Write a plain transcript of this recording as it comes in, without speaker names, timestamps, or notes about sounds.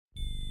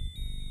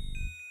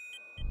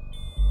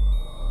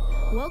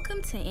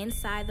Welcome to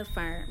Inside the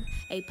Firm,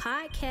 a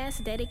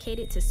podcast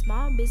dedicated to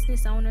small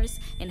business owners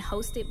and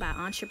hosted by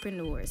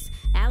entrepreneurs,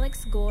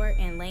 Alex Gore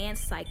and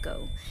Lance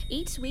Psycho.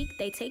 Each week,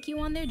 they take you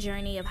on their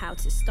journey of how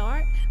to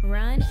start,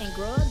 run, and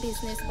grow a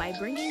business by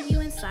bringing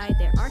you inside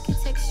their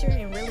architecture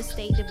and real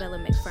estate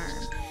development firm.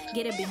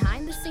 Get a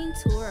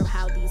behind-the-scenes tour of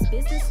how these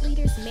business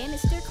leaders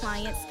manage their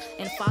clients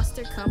and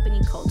foster company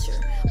culture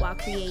while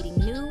creating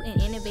new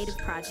and innovative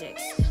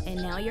projects. And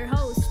now your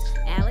hosts,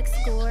 Alex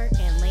Gore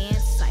and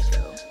Lance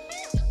Psycho.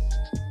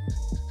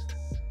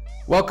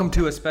 Welcome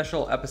to a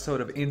special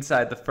episode of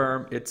Inside the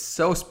Firm. It's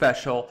so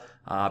special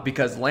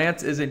because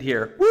Lance isn't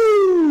here.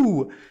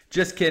 Woo!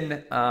 Just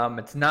kidding.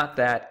 It's not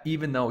that,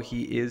 even though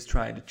he is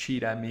trying to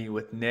cheat on me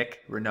with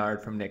Nick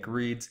Renard from Nick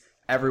Reads.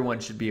 Everyone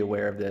should be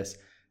aware of this.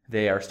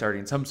 They are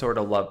starting some sort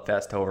of love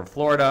fest over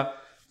Florida.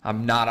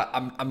 I'm not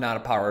a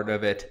part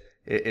of it.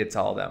 It's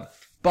all them.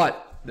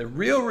 But the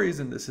real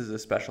reason this is a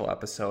special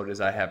episode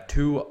is I have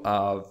two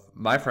of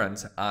my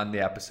friends on the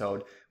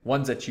episode,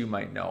 ones that you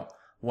might know.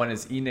 One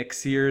is Enoch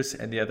Sears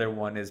and the other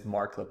one is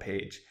Mark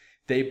LePage.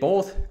 They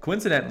both,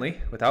 coincidentally,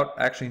 without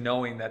actually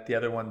knowing that the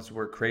other ones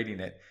were creating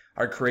it,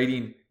 are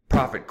creating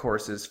profit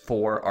courses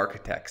for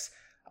architects.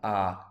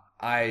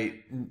 I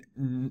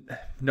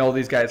know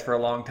these guys for a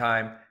long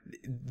time.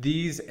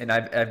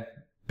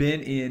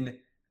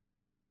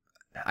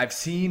 I've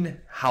seen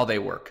how they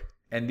work,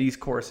 and these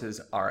courses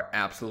are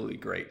absolutely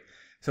great.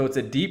 So it's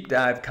a deep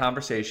dive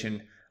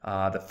conversation.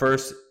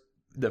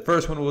 The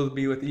first one will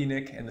be with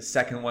Enoch, and the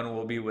second one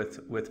will be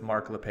with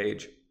Mark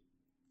LePage.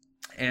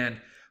 And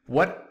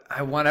what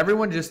I want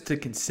everyone just to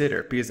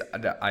consider, because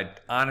I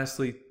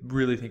honestly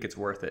really think it's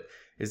worth it,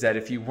 is that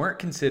if you weren't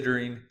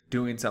considering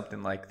doing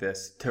something like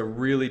this, to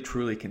really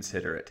truly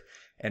consider it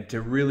and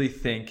to really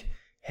think,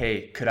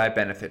 hey, could I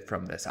benefit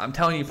from this? I'm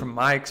telling you from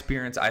my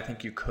experience, I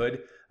think you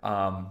could.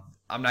 I'm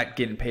not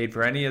getting paid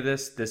for any of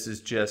this. This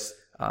is just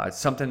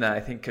something that I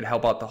think could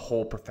help out the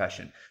whole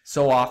profession.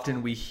 So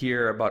often we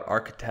hear about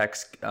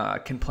architects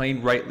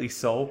complain, rightly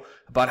so,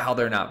 about how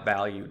they're not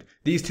valued.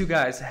 These two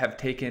guys have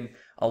taken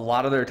a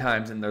lot of their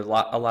times and a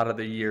lot of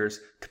their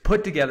years to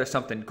put together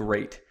something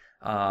great.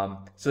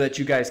 So that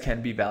you guys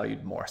can be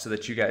valued more, so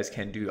that you guys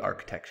can do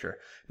architecture.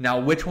 Now,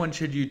 which one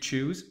should you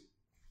choose?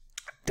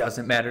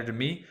 Doesn't matter to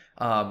me.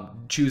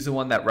 Choose the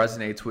one that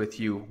resonates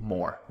with you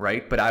more,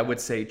 right? But I would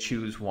say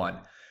choose one.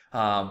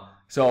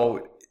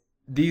 So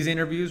these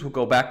interviews will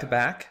go back to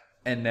back,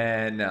 and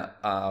then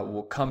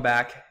we'll come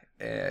back.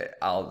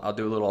 I'll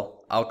do a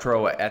little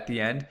outro at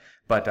the end.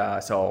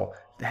 But so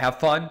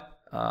have fun.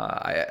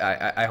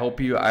 I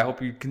hope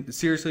you can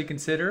seriously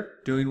consider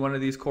doing one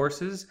of these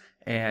courses,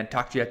 and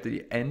talk to you at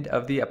the end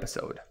of the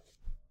episode.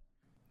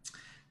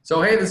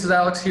 So, hey, this is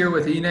Alex here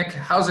with Enoch.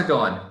 How's it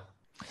going?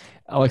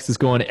 Alex is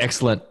going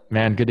excellent,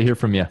 man. Good to hear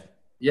from you.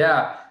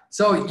 Yeah.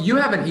 So you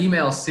have an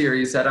email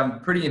series that I'm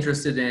pretty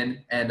interested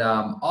in, and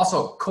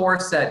also a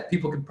course that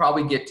people could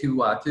probably get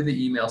to through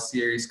the email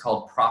series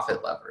called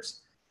Profit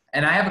Levers.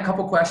 And I have a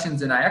couple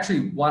questions, and I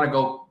actually want to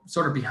go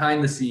sort of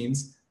behind the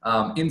scenes,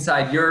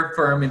 inside your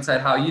firm,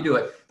 inside how you do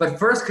it. But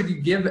first, could you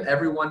give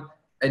everyone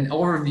an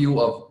overview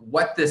of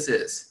what this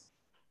is?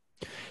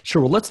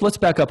 Sure. Well, let's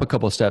back up a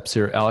couple of steps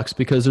here, Alex,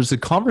 because there's a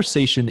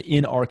conversation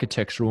in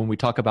architecture when we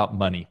talk about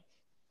money,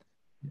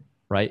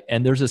 right?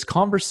 And there's this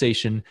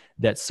conversation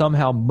that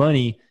somehow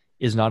money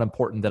is not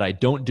important, that I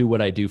don't do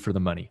what I do for the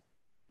money.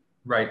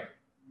 Right.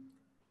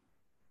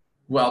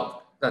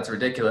 Well, that's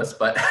ridiculous,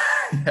 but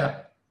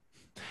yeah.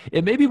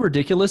 It may be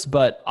ridiculous,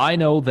 but I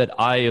know that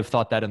I have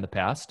thought that in the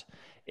past.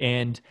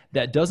 And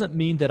that doesn't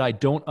mean that I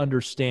don't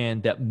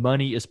understand that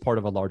money is part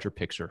of a larger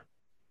picture.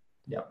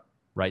 Yeah.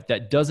 Right?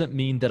 That doesn't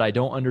mean that I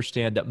don't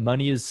understand that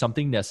money is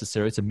something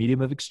necessary. It's a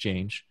medium of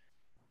exchange.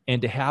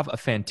 And to have a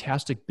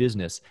fantastic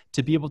business,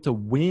 to be able to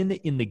win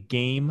in the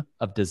game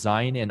of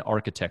design and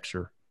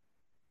architecture,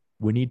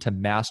 we need to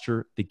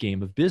master the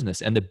game of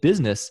business. And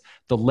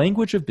the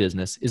language of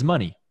business is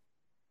money.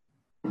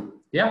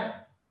 Yeah.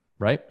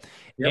 Right?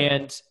 Yep.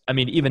 And I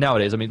mean, even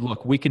nowadays, I mean,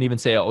 look, we can even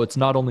say, oh, it's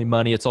not only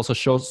money, it's also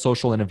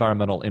social and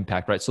environmental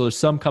impact, right? So there's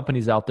some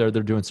companies out there that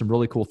are doing some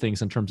really cool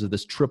things in terms of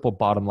this triple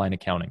bottom line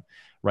accounting,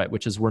 right?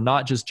 Which is, we're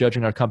not just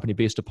judging our company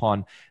based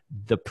upon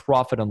the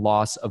profit and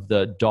loss of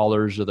the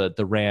dollars or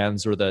the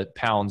rands or the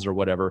pounds or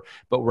whatever,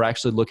 but we're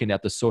actually looking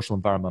at the social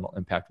environmental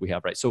impact we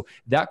have, right? So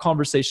that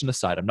conversation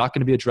aside, I'm not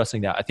going to be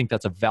addressing that. I think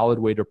that's a valid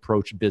way to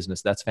approach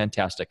business. That's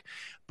fantastic.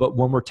 But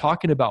when we're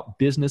talking about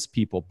business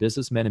people,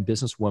 businessmen and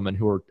businesswomen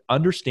who are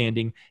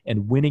understanding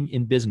and winning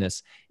in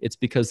business, it's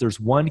because there's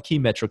one key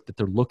metric that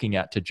they're looking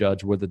at to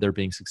judge whether they're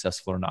being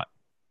successful or not.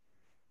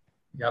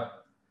 Yep.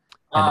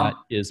 And that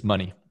is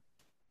money.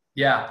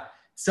 Yeah.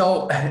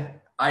 So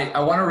I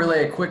want to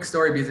relay a quick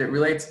story because it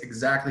relates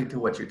exactly to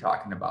what you're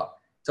talking about.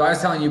 So I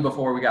was telling you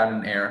before we got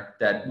on air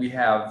that we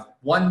have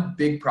one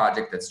big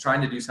project that's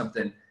trying to do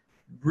something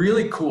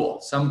really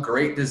cool, some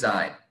great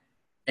design.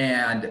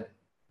 And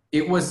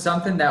it was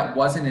something that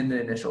wasn't in the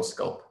initial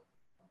scope.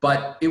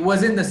 But it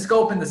was in the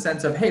scope in the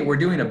sense of, hey, we're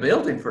doing a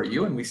building for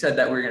you. And we said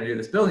that we we're going to do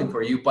this building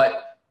for you.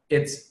 But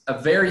it's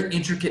a very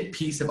intricate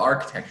piece of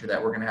architecture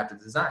that we're going to have to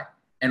design.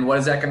 And what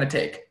is that going to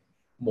take?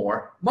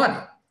 More money.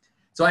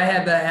 So I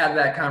had to have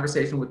that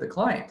conversation with the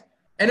client,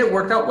 and it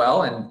worked out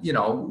well, and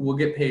we'll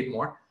get paid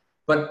more.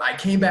 But I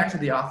came back to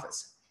the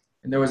office,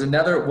 and there was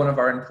another one of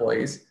our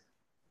employees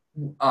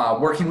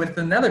working with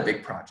another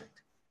big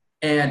project.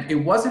 And it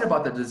wasn't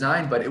about the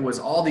design, but it was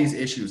all these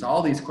issues,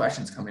 all these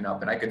questions coming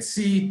up. And I could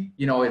see,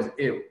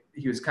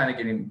 he was kind of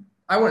getting,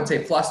 I wouldn't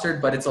say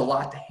flustered, but it's a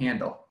lot to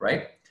handle,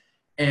 right?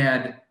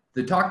 And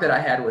the talk that I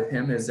had with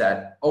him is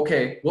that,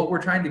 okay, what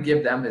we're trying to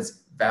give them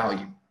is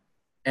value.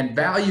 And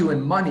value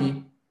and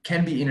money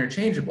can be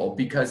interchangeable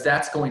because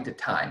that's going to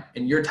time,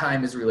 and your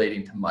time is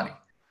relating to money.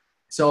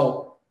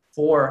 So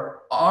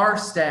for our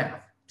staff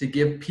to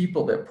give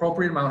people the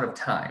appropriate amount of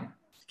time,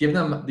 give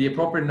them the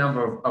appropriate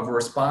number of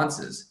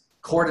responses,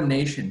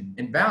 coordination,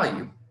 and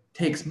value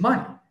takes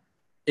money.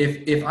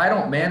 If I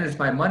don't manage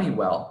my money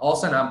well, all of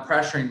a sudden I'm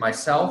pressuring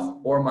myself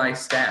or my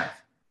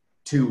staff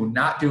to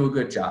not do a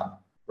good job,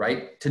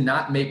 right? To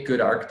not make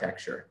good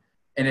architecture.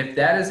 And if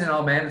that isn't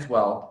all managed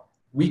well,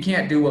 we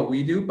can't do what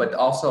we do, but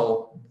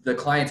also the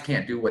clients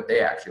can't do what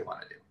they actually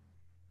want to do.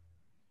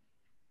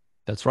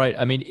 That's right.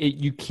 I mean,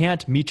 you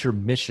can't meet your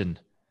mission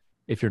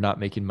if you're not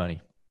making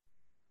money.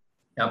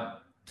 Yep.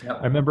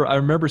 I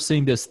remember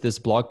seeing this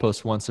blog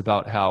post once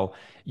about how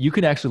you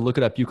can actually look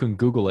it up. You can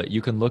Google it.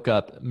 You can look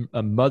up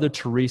Mother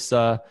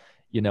Teresa,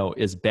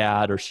 is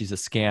bad or she's a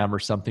scam or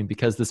something,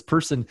 because this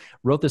person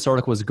wrote this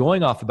article, was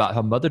going off about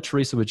how Mother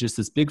Teresa was just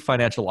this big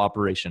financial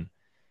operation,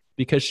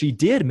 because she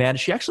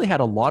actually had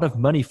a lot of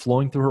money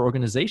flowing through her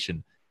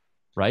organization,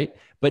 right?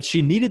 But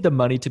she needed the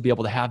money to be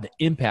able to have the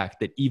impact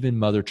that even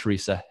Mother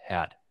Teresa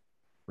had.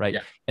 Right.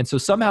 Yeah. And so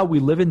somehow we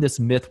live in this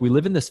myth, we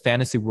live in this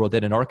fantasy world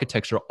that in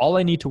architecture, all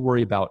I need to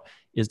worry about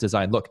is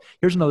design. Look,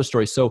 here's another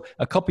story. So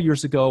a couple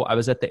years ago, I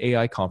was at the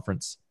AI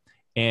conference,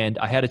 and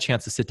I had a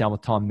chance to sit down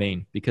with Tom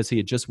Main because he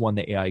had just won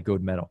the AI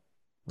Gold Medal.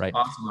 Right.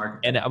 Awesome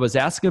architect. And I was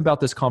asking about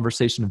this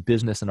conversation of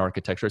business and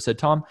architecture. I said,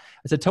 Tom,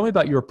 tell me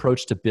about your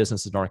approach to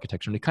business and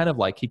architecture. And he kind of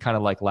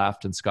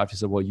laughed and scoffed. He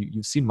said, well,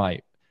 you've seen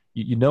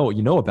you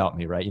know about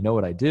me, right? You know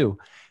what I do.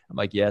 I'm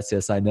like,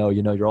 yes, I know,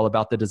 you're all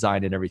about the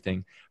design and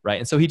everything, right?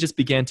 And so he just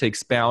began to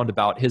expound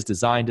about his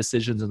design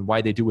decisions and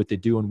why they do what they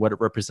do and what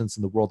it represents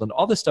in the world and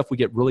all this stuff we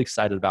get really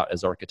excited about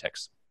as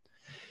architects.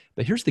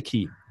 But here's the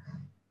key.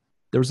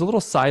 There was a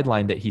little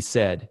sideline that he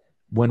said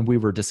when we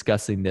were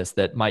discussing this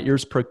that my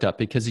ears perked up,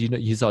 because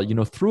he's all,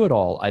 through it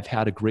all, I've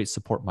had a great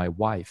support. My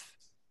wife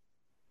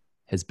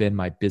has been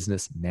my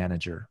business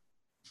manager.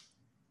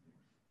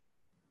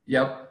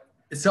 Yep.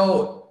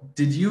 So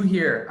did you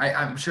hear,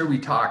 I'm sure we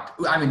talked,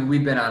 I mean,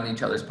 we've been on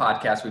each other's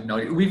podcasts,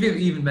 we've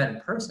even met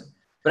in person,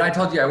 but I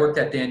told you I worked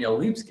at Daniel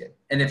Libeskind.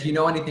 And if you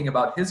know anything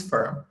about his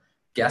firm,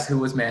 guess who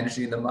was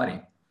managing the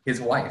money?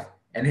 His wife.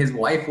 And his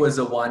wife was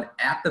the one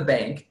at the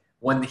bank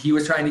when he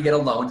was trying to get a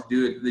loan to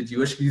do the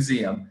Jewish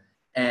Museum.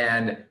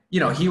 And,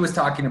 he was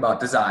talking about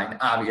design,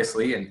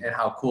 obviously, and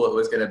how cool it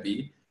was going to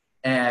be.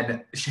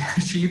 And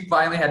she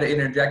finally had to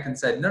interject and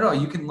said, no,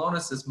 you can loan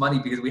us this money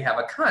because we have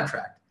a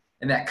contract.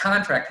 And that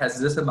contract has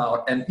this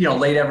amount, and,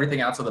 laid everything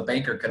out so the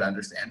banker could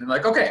understand. And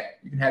like, okay,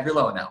 you can have your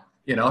loan now,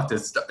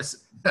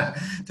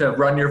 to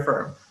run your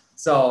firm.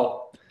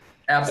 So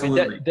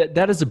absolutely. I mean,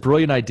 that is a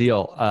brilliant idea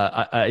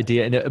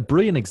and a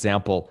brilliant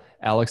example,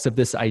 Alex, of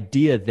this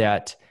idea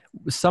that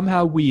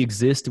somehow we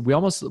exist.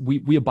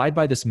 We abide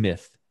by this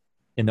myth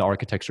in the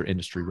architecture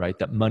industry, right?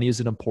 That money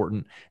isn't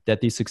important, that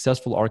these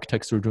successful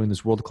architects who are doing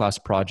these world-class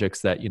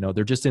projects that,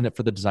 they're just in it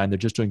for the design. They're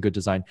just doing good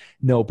design.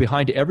 No,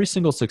 behind every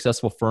single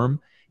successful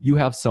firm, you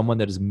have someone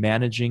that is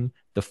managing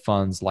the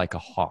funds like a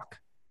hawk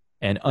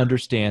and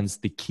understands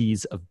the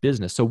keys of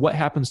business. So what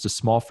happens to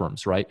small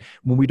firms, right?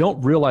 When we don't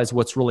realize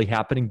what's really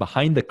happening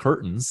behind the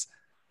curtains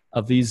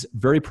of these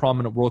very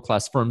prominent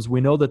world-class firms,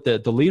 we know that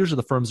the leaders of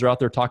the firms are out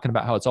there talking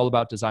about how it's all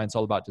about design,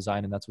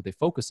 and that's what they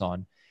focus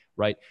on,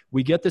 right?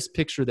 We get this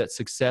picture that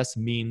success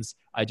means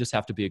I just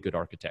have to be a good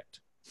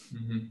architect.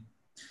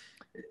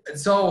 Mm-hmm.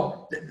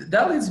 So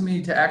that leads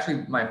me to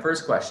actually my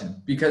first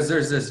question, because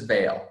there's this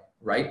veil,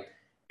 right?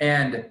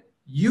 And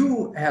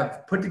you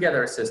have put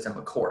together a system,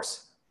 a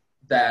course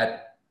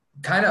that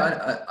kind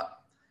of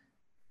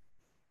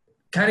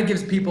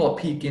gives people a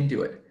peek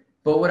into it.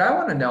 But what I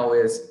want to know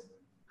is,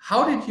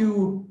 how did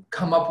you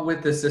come up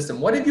with this system?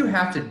 What did you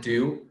have to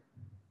do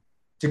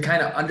to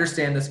kind of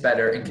understand this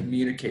better and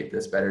communicate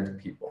this better to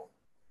people?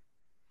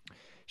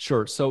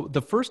 Sure. So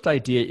the first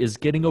idea is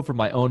getting over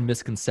my own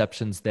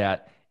misconceptions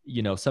that,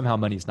 somehow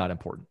money is not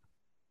important.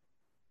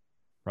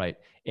 Right.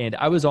 And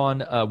I was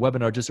on a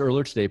webinar just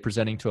earlier today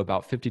presenting to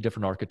about 50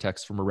 different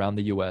architects from around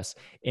the US.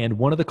 And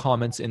one of the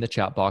comments in the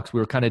chat box, we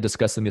were kind of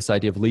discussing this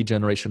idea of lead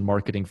generation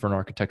marketing for an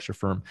architecture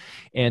firm.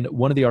 And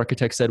one of the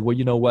architects said, well,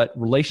 you know what?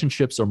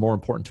 Relationships are more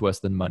important to us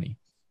than money.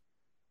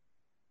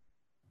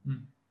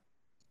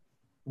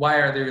 Why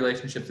are the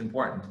relationships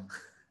important?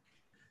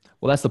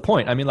 Well, that's the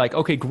point. I mean,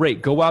 okay,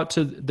 great. Go out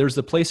there's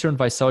a place here in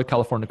Visalia,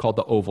 California called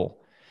the Oval.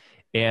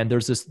 And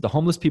there's the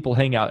homeless people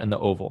hang out in the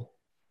Oval.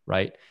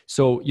 right?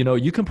 So,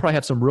 you can probably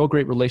have some real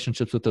great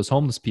relationships with those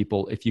homeless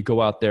people if you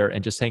go out there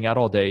and just hang out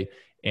all day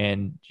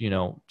and,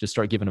 just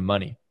start giving them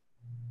money.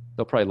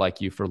 They'll probably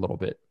like you for a little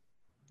bit.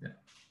 Yeah.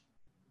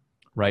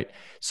 Right.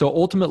 So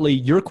ultimately,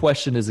 your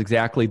question is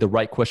exactly the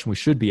right question we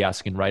should be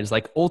asking, right? It's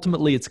like,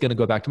 ultimately, it's going to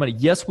go back to money.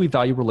 Yes, we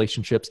value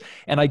relationships.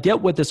 And I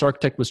get what this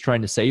architect was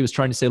trying to say. He was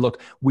trying to say,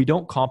 look, we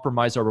don't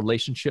compromise our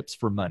relationships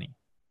for money.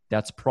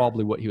 That's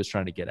probably what he was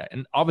trying to get at.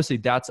 And obviously,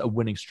 that's a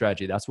winning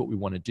strategy. That's what we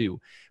want to do.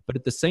 But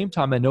at the same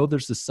time, I know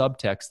there's the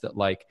subtext that,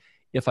 like,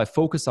 if I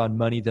focus on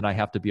money, then I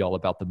have to be all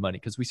about the money,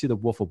 because we see the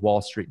Wolf of Wall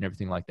Street and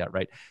everything like that,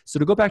 right? So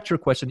to go back to your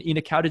question,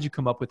 Enoch, how did you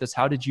come up with this?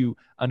 How did you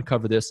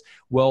uncover this?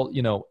 Well,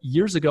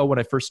 years ago when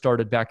I first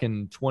started back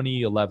in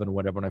 2011 or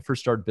whatever, when I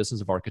first started Business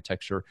of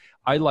Architecture,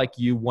 I, like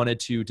you, wanted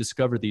to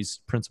discover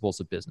these principles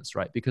of business,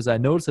 right? Because I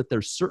noticed that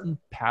there's certain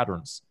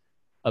patterns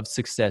of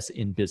success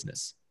in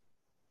business,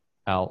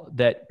 Al,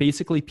 that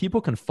basically people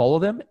can follow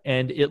them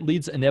and it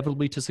leads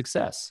inevitably to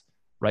success.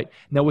 Right?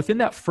 Now, within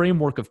that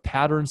framework of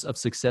patterns of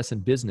success in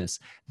business,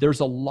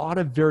 there's a lot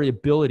of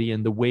variability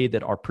in the way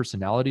that our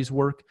personalities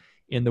work,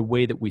 in the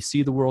way that we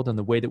see the world, and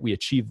the way that we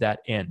achieve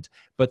that end.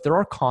 But there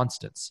are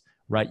constants,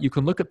 right? You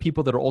can look at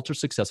people that are ultra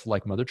successful,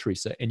 like Mother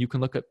Teresa, and you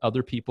can look at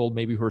other people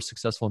maybe who are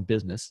successful in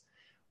business,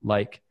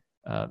 like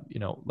Jeff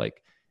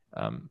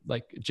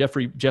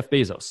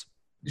Bezos.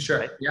 Sure.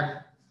 Right? Yeah.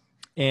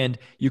 And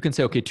you can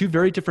say, okay, two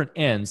very different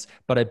ends,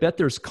 but I bet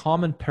there's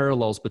common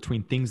parallels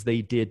between things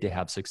they did to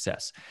have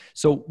success.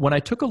 So when I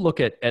took a look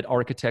at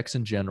architects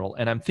in general,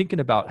 and I'm thinking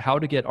about how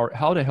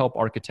to help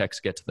architects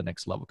get to the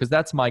next level, because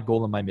that's my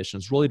goal and my mission,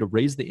 is really to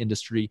raise the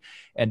industry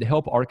and to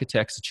help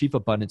architects achieve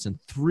abundance in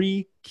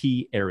three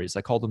key areas.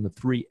 I call them the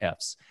 3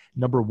 Fs.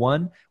 Number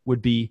 1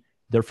 would be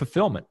their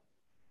fulfillment,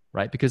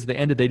 right? Because at the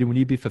end of the day, we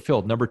need to be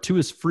fulfilled. Number 2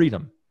 is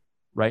freedom.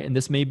 Right. And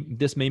this may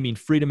mean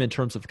freedom in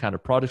terms of the kind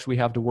of products we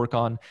have to work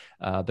on,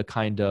 the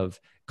kind of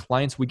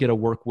clients we get to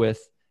work with,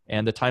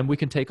 and the time we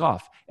can take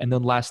off. And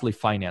then lastly,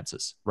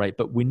 finances, right?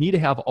 But we need to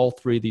have all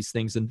 3 of these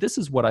things. And this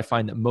is what I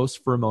find that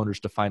most firm owners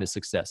define as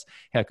success.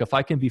 Heck, if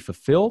I can be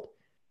fulfilled,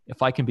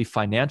 if I can be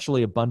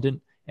financially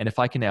abundant, and if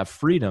I can have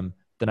freedom,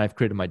 then I've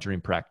created my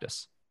dream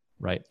practice.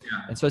 Right. Yeah.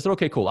 And so I said,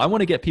 okay, cool. I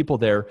want to get people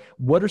there.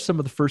 What are some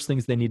of the first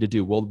things they need to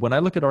do? Well, when I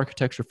look at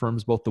architecture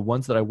firms, both the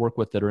ones that I work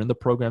with that are in the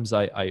programs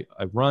I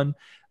run,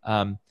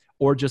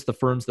 or just the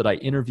firms that I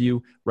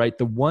interview, right?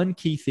 The one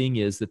key thing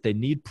is that they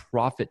need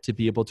profit to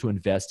be able to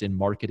invest in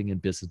marketing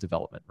and business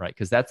development, right?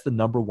 Because that's the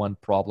number one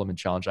problem and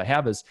challenge I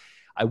have is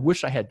I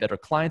wish I had better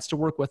clients to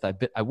work with.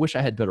 I wish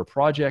I had better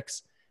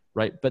projects,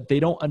 right? But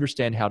they don't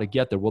understand how to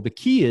get there. Well, the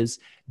key is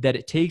that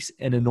it takes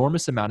an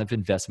enormous amount of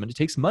investment. It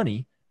takes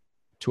money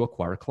to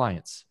acquire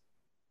clients,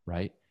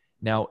 right?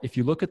 Now, if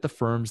you look at the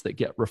firms that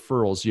get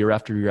referrals year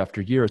after year after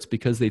year, it's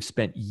because they've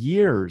spent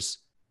years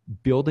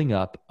building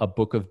up a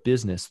book of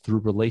business through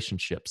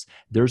relationships.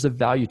 There's a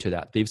value to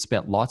that. They've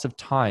spent lots of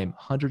time,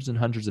 hundreds and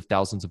hundreds of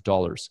thousands of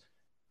dollars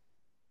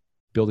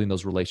building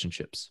those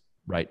relationships,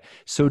 right?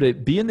 So to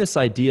be in this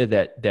idea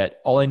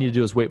that all I need to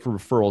do is wait for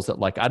referrals, that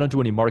like I don't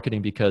do any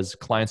marketing because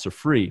clients are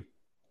free,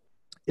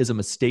 is a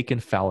mistaken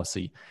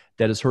fallacy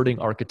that is hurting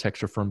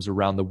architecture firms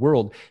around the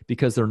world,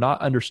 because they're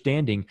not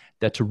understanding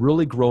that to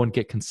really grow and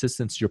get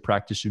consistency to your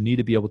practice, you need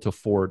to be able to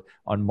afford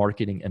on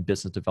marketing and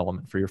business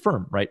development for your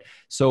firm, right?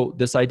 So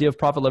this idea of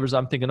profit levers,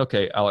 I'm thinking,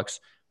 okay, Alex,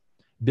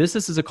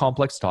 business is a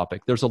complex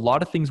topic. There's a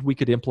lot of things we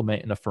could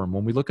implement in a firm.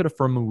 When we look at a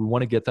firm and we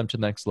want to get them to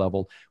the next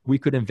level, we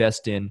could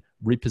invest in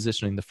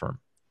repositioning the firm.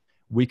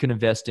 We can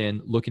invest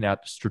in looking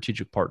at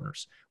strategic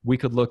partners. We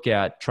could look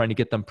at trying to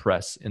get them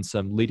press in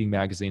some leading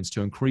magazines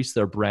to increase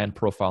their brand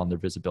profile and their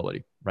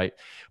visibility, right?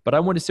 But I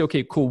want to say,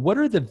 okay, cool. What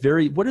are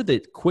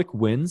the quick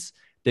wins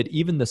that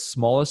even the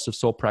smallest of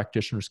sole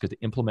practitioners could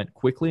implement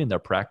quickly in their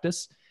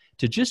practice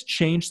to just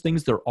change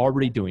things they're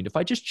already doing? If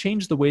I just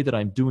change the way that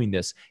I'm doing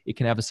this, it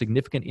can have a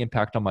significant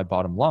impact on my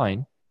bottom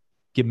line,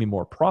 give me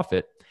more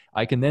profit.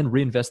 I can then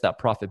reinvest that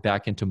profit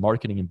back into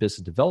marketing and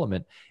business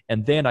development.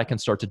 And then I can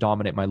start to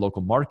dominate my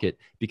local market,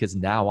 because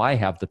now I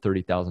have the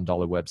 $30,000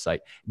 website.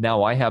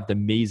 Now I have the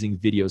amazing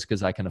videos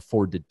because I can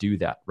afford to do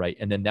that, right?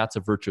 And then that's a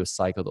virtuous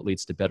cycle that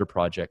leads to better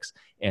projects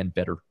and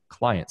better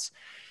clients.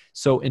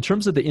 So in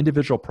terms of the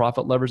individual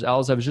profit levers,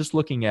 Alice, I was just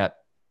looking at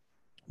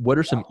what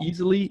are some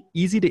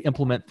easy to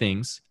implement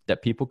things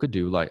that people could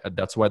do. Like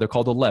that's why they're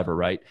called a lever,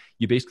 right?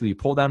 You basically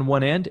pull down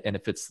one end, and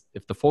if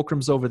the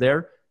fulcrum's over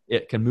there,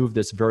 it can move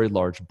this very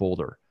large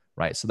boulder,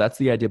 right? So that's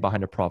the idea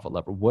behind a profit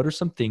lever. What are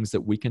some things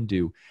that we can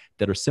do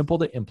that are simple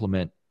to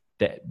implement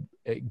that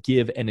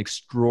give an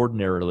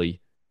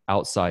extraordinarily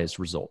outsized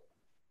result?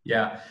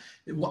 Yeah.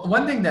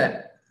 One thing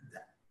that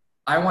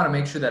I want to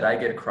make sure that I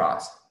get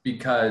across,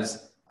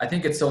 because I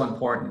think it's so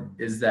important,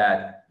 is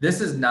that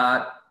this is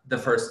not the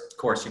first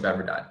course you've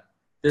ever done.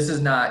 This is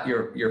not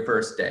your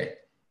first day.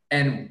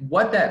 And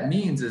what that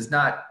means is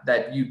not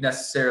that you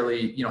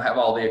necessarily, have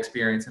all the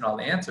experience and all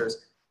the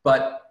answers,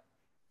 but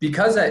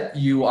because that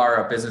you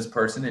are a business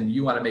person and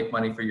you want to make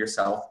money for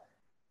yourself,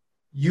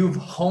 you've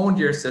honed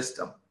your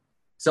system.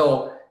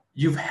 So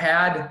you've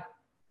had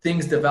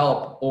things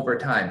develop over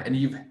time, and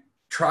you've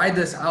tried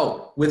this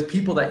out with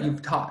people that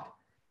you've taught,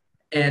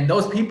 and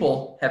those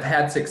people have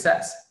had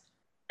success.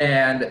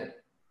 And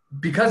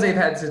because they've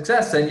had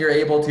success, then you're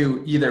able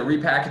to either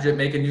repackage it,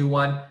 make a new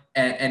one,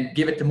 and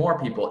give it to more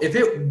people. If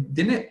it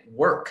didn't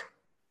work,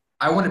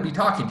 I wouldn't be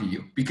talking to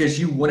you, because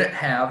you wouldn't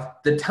have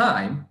the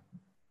time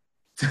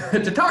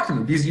to talk to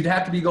me, because you'd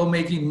have to be go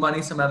making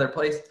money some other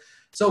place.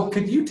 So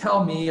could you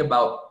tell me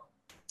about,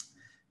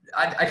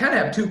 I kind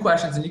of have two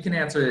questions, and you can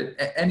answer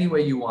it any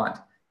way you want.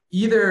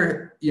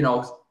 Either,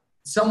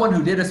 someone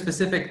who did a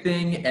specific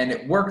thing and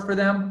it worked for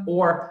them,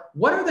 or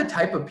what are the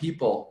type of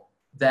people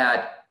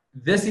that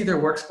this either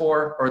works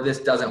for or this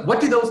doesn't?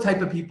 What do those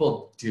type of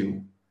people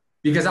do?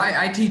 Because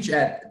I teach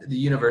at the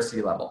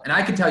university level, and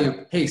I can tell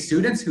you, hey,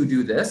 students who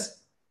do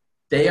this,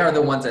 they are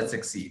the ones that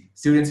succeed.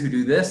 Students who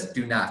do this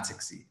do not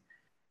succeed.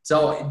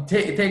 So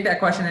take that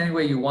question any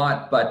way you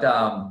want, but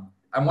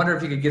I wonder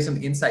if you could give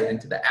some insight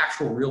into the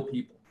actual real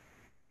people.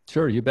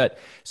 Sure, you bet.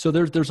 So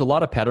there's a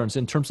lot of patterns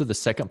in terms of the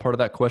second part of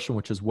that question,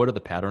 which is what are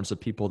the patterns of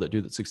people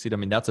that succeed? I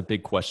mean, that's a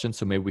big question,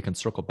 so maybe we can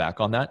circle back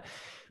on that.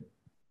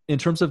 In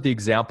terms of the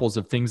examples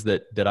of things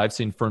that I've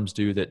seen firms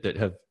do that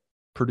have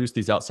produced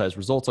these outsized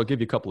results, I'll give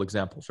you a couple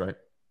examples, right?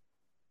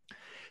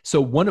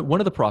 So one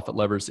of the profit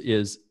levers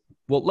is,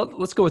 well,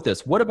 let's go with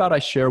this. What about I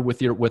share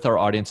with our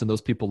audience and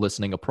those people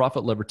listening a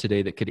profit lever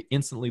today that could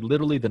instantly,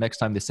 literally the next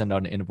time they send out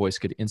an invoice,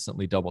 could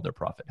instantly double their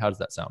profit? How does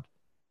that sound?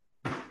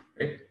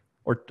 Great.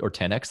 Or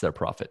 10x their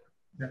profit.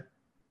 Yeah.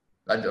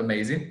 That's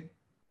amazing.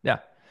 Yeah.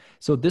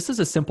 So this is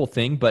a simple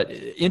thing, but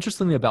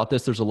interestingly about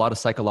this, there's a lot of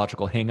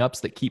psychological hangups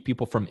that keep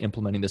people from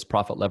implementing this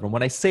profit lever. And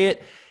when I say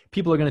it,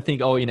 people are going to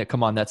think, oh,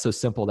 come on, that's so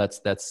simple.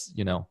 That's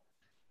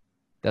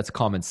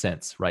common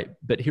sense, right?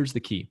 But here's the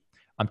key.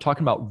 I'm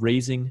talking about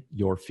raising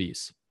your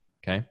fees.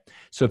 Okay.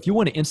 So if you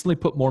want to instantly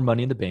put more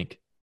money in the bank,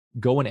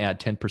 go and add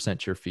 10%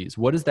 to your fees.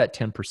 What does that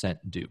 10%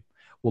 do?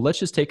 Well, let's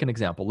just take an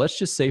example. Let's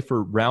just say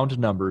for round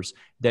numbers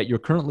that you're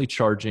currently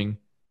charging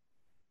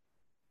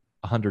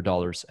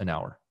 $100 an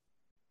hour.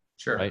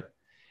 Sure. Right.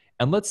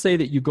 And let's say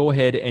that you go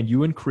ahead and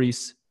you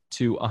increase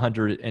to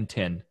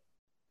 $110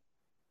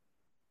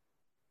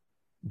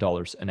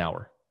 an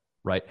hour,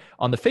 right?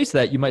 On the face of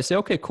that, you might say,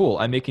 okay, cool.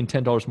 I'm making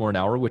 $10 more an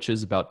hour, which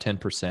is about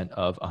 10%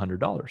 of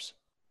 $100,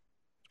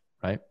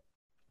 right?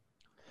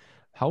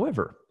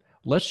 However,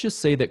 let's just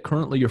say that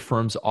currently your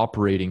firm's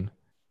operating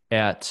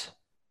at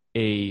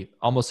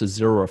almost a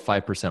 0 or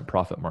 5%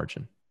 profit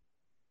margin,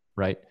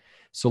 right?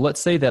 So let's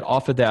say that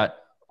off of that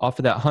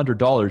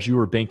 $100, you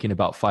were banking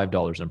about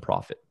 $5 in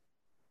profit.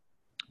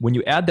 When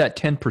you add that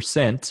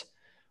 10%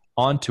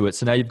 onto it,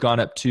 so now you've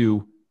gone up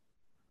to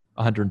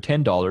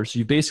 $110,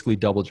 you basically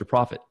doubled your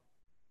profit.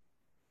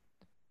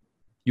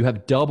 You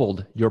have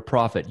doubled your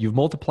profit. You've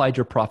multiplied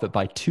your profit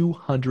by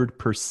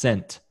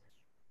 200%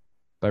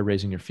 by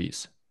raising your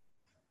fees.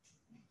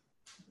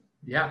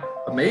 Yeah,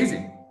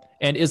 amazing.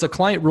 And is a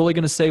client really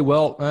going to say,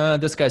 well,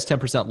 this guy's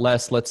 10%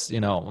 less,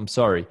 I'm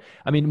sorry.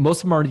 I mean, most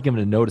of them aren't even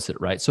going to notice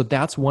it, right? So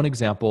that's one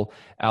example,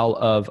 Al,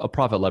 of a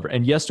profit lever.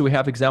 And yes, do we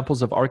have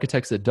examples of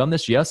architects that have done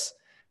this? Yes.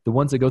 The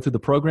ones that go through the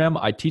program,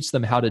 I teach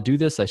them how to do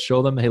this. I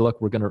show them, hey, look,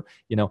 we're going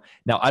to,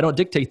 now I don't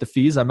dictate the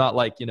fees. I'm not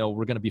like,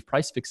 we're going to be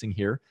price fixing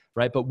here,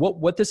 right? But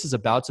what this is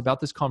about, it's about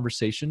this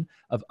conversation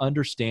of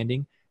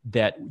understanding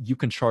that you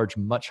can charge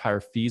much higher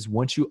fees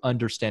once you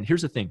understand.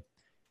 Here's the thing.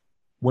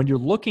 When you're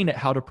looking at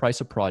how to price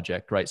a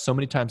project, right? So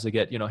many times they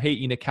get, hey,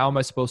 Enoch, how am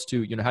I supposed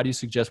to, how do you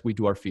suggest we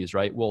do our fees,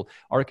 right? Well,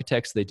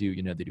 architects, they do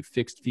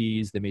fixed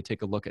fees. They may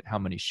take a look at how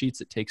many sheets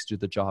it takes to do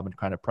the job and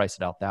kind of price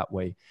it out that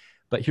way.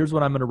 But here's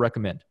what I'm going to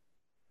recommend.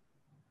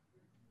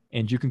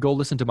 And you can go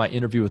listen to my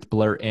interview with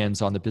Blair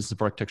Enns on the Business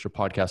of Architecture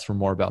podcast for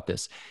more about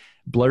this.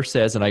 Blair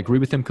says, and I agree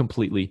with him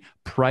completely,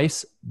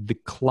 price the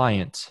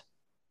client,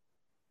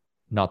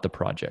 not the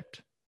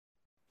project.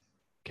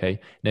 Okay.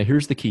 Now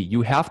here's the key.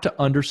 You have to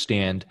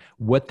understand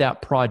what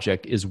that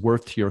project is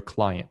worth to your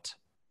client.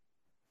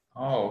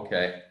 Oh,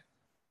 okay.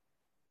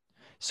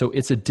 So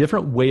it's a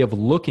different way of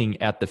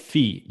looking at the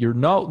fee. You're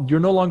no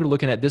longer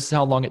looking at this is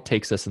how long it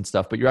takes us and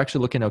stuff, but you're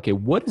actually looking at, okay,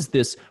 what is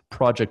this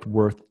project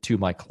worth to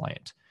my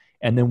client?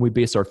 And then we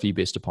base our fee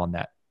based upon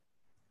that.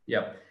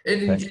 Yep.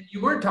 And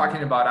you weren't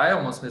talking about, I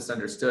almost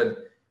misunderstood,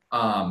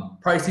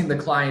 pricing the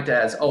client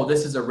as, oh,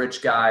 this is a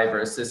rich guy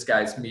versus this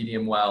guy's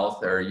medium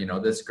wealth, or,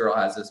 this girl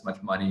has this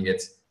much money.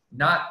 It's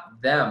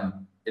not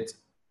them. It's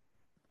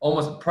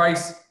almost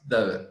price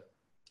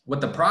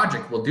what the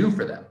project will do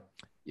for them.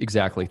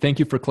 Exactly. Thank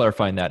you for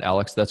clarifying that,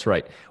 Alex. That's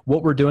right.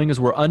 What we're doing is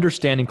we're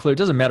understanding clear. It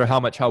doesn't matter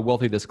how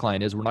wealthy this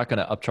client is. We're not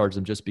going to upcharge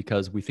them just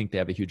because we think they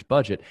have a huge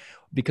budget,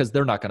 because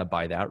they're not going to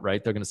buy that,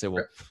 right? They're going to say,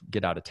 well,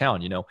 get out of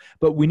town,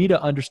 But we need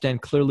to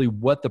understand clearly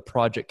what the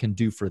project can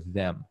do for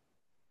them,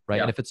 right?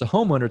 Yeah. And if it's a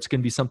homeowner, it's going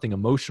to be something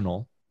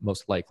emotional,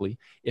 most likely.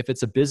 If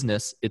it's a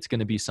business, it's going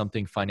to be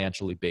something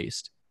financially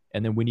based.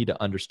 And then we need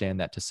to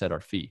understand that to set our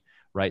fee,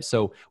 right?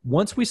 So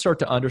once we start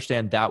to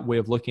understand that way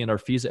of looking at our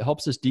fees, it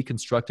helps us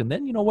deconstruct. And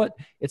then, you know what?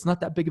 It's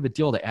not that big of a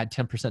deal to add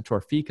 10% to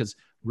our fee, because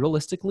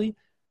realistically,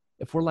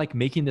 if we're like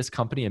making this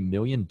company $1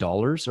 million,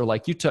 or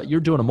like you're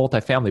doing a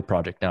multifamily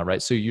project now,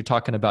 right? So you're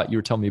talking about, you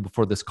were telling me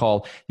before this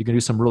call, you can do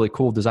some really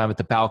cool design with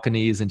the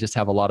balconies and just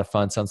have a lot of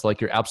fun. Sounds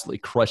like you're absolutely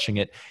crushing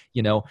it,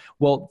 you know?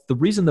 Well, the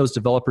reason those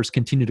developers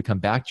continue to come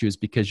back to you is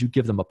because you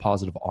give them a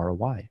positive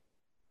ROI,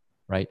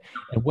 right?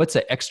 And what's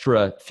an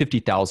extra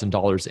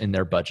 $50,000 in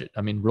their budget?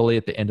 I mean, really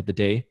at the end of the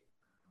day,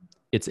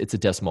 it's a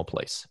decimal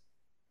place.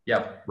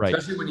 Yep. Right.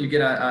 Especially when you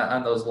get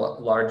on those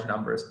large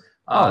numbers.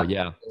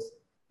 Yeah.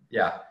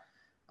 Yeah.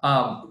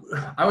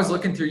 I was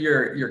looking through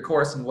your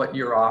course and what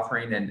you're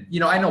offering, and, you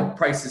know, I know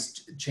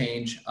prices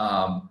change,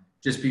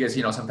 just because,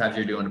 you know, sometimes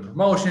you're doing a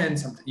promotion,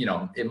 you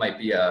know, it might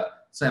be a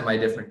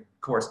semi-different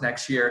course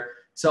next year.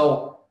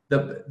 So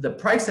the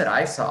price that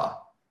I saw,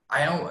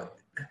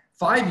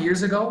 5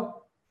 years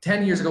ago,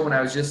 10 years ago when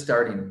I was just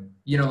starting,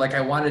 you know, like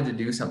I wanted to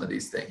do some of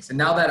these things. And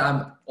now that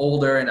I'm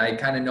older and I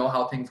kind of know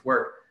how things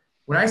work,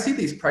 when I see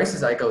these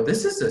prices, I go,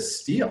 this is a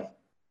steal.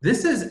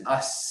 This is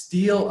a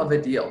steal of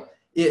a deal.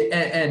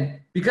 And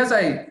because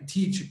I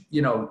teach,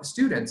 you know,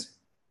 students,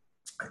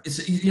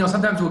 it's, you know,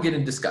 sometimes we'll get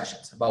in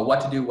discussions about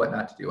what to do, what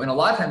not to do. And a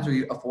lot of times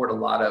we afford a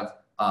lot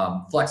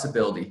of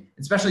flexibility,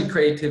 especially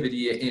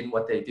creativity in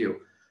what they do.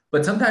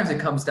 But sometimes it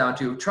comes down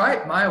to try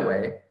it my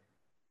way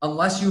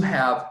unless you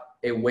have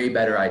a way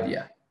better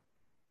idea.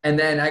 And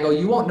then I go,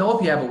 you won't know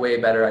if you have a way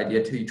better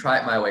idea till you try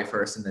it my way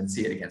first and then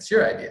see it against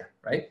your idea,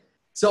 right?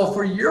 So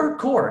for your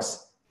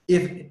course,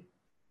 if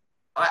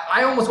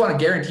I almost want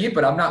to guarantee it,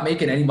 but I'm not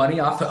making any money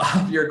off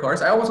of your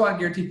course. I almost want to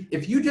guarantee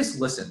if you just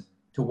listen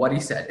to what he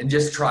said and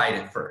just tried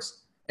it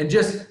first and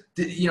just,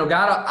 you know,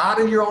 got out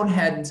of your own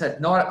head and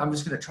said, no, I'm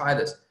just going to try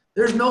this.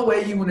 There's no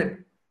way you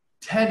wouldn't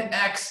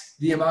 10x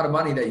the amount of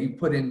money that you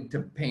put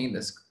into paying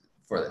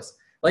for this.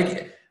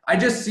 Like I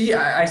just see,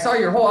 I saw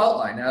your whole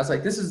outline and I was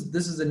like, this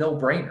is a no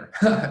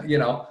brainer, you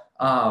know?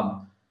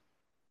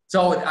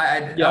 So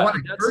I want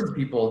to encourage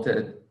people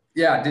to,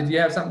 did you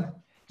have something?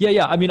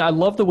 Yeah. I mean, I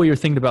love the way you're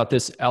thinking about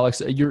this,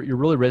 Alex. You're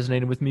really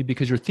resonating with me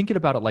because you're thinking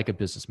about it like a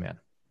businessman.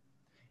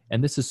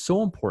 And this is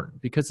so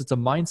important because it's a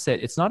mindset.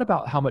 It's not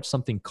about how much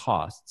something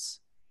costs.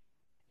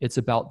 It's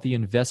about the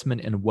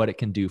investment and what it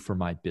can do for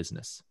my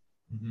business.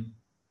 Mm-hmm.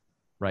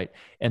 Right.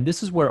 And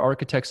this is where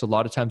architects, a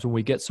lot of times when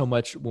we get so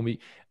much,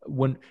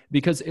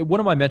 because one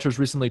of my mentors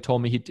recently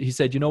told me, he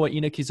said, you know what,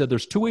 Enoch, he said,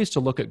 there's two ways to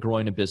look at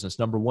growing a business.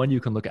 Number one,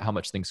 you can look at how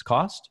much things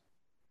cost.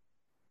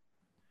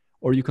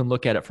 Or you can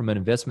look at it from an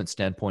investment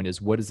standpoint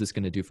is what is this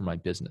going to do for my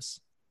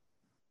business?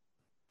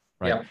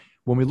 Right. Yeah.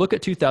 When we look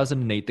at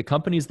 2008, the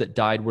companies that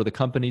died were the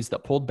companies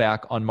that pulled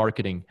back on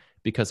marketing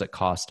because it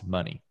cost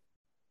money.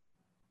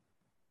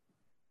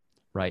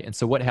 Right. And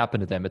so what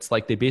happened to them? It's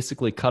like they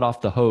basically cut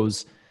off the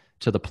hose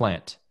to the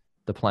plant.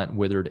 The plant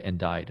withered and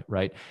died.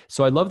 Right.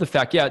 So I love the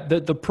fact,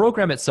 the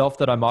program itself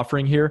that I'm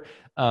offering here,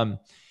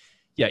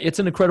 it's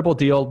an incredible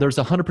deal. There's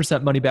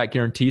 100% money back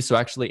guarantee. So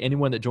actually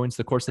anyone that joins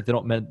the course, if they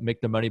don't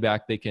make their money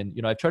back, they can,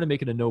 you know, I've tried to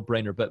make it a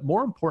no-brainer, but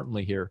more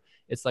importantly here,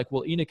 it's like,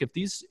 well, Enoch, if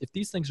these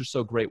things are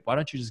so great, why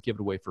don't you just give it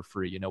away for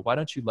free? You know, why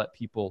don't you let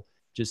people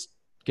just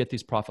get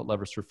these profit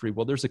levers for free?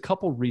 Well, there's a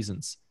couple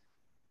reasons.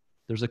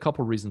 There's a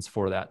couple reasons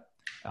for that,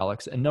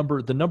 Alex. And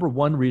the number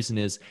one reason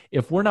is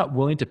if we're not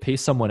willing to pay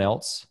someone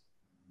else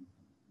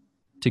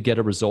to get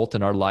a result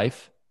in our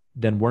life,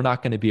 then we're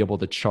not going to be able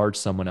to charge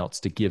someone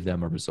else to give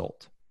them a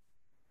result.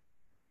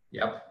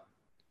 Yep.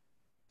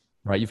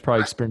 Right. You've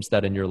probably experienced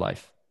that in your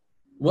life.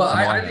 Well,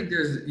 I think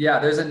there's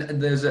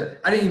a,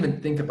 I didn't even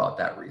think about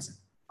that reason.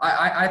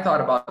 I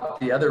thought about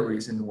the other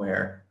reason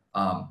where,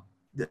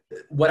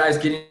 what I was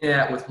getting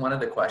at with one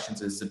of the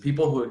questions is the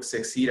people who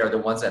succeed are the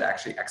ones that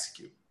actually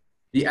execute.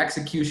 The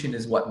execution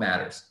is what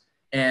matters.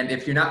 And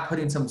if you're not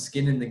putting some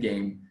skin in the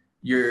game,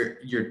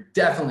 you're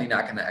definitely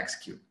not going to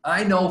execute.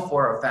 I know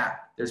for a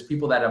fact there's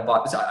people that have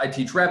bought, I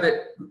teach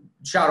Revit,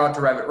 shout out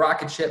to Revit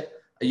Rocket Ship.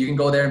 You can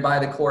go there and buy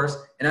the course.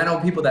 And I know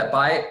people that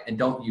buy it and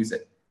don't use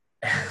it.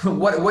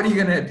 What are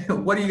you going to do?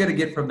 What are you going to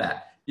get from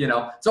that? You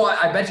know? So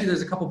I bet you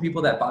there's a couple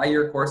people that buy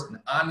your course and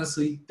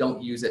honestly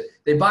don't use it.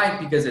 They buy it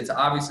because it's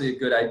obviously a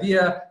good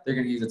idea. They're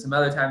going to use it some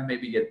other time.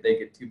 Maybe they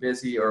get too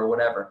busy or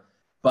whatever.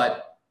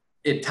 But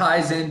it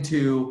ties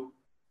into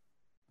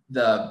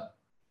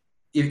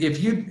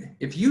if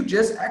you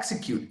just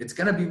execute, it's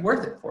going to be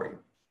worth it for you,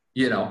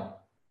 you know?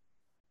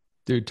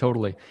 Dude,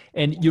 totally.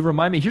 And you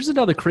remind me, here's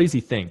another crazy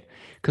thing.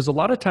 Because a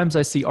lot of times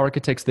I see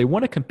architects, they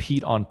want to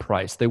compete on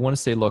price. They want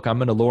to say, look, I'm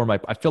going to lower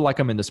I feel like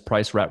I'm in this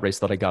price rat race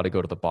that I got to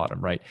go to the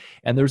bottom, right?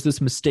 And there's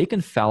this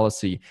mistaken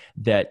fallacy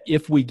that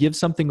if we give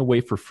something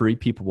away for free,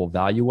 people will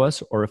value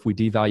us, or if we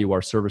devalue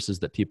our services,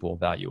 that people will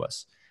value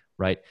us,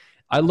 right?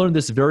 I learned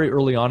this very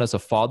early on as a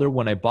father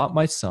when I bought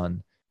my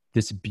son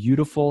this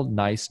beautiful,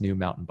 nice new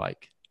mountain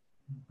bike,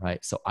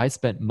 right? So I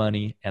spent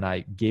money and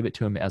I gave it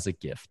to him as a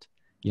gift.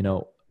 You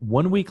know,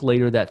 1 week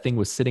later, that thing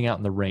was sitting out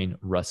in the rain,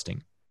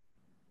 rusting.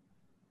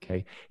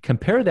 Okay.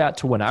 Compare that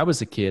to when I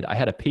was a kid, I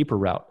had a paper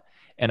route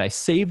and I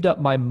saved up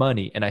my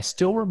money. And I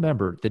still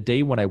remember the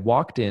day when I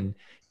walked in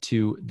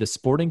to the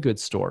sporting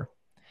goods store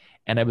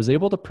and I was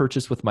able to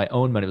purchase with my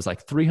own money. It was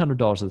like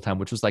 $300 at the time,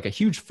 which was like a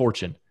huge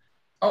fortune.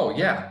 Oh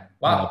yeah.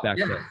 Wow. Back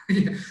Yeah.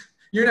 then.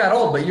 You're not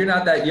old, but you're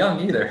not that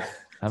young either.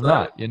 I'm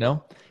not,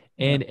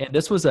 and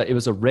this was it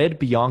was a red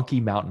Bianchi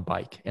mountain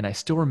bike. And I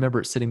still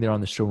remember it sitting there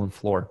on the showroom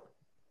floor.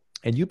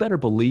 And you better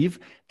believe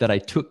that I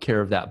took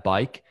care of that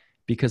bike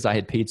because I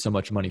had paid so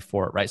much money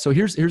for it, right? So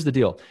here's the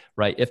deal,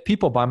 right? If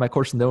people buy my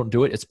course and they don't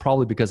do it, it's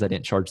probably because I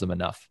didn't charge them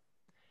enough.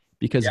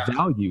 Because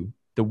value,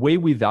 the way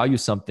we value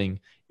something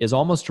is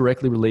almost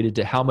directly related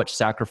to how much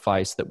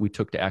sacrifice that we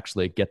took to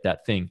actually get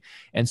that thing.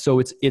 And so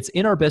it's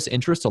in our best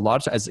interest, a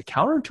lot of, as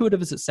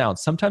counterintuitive as it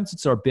sounds, sometimes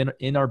it's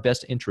in our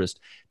best interest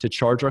to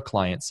charge our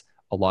clients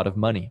a lot of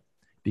money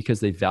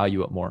because they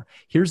value it more.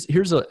 Here's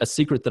a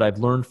secret that I've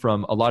learned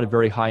from a lot of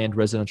very high-end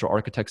residential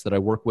architects that I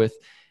work with.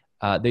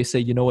 They say,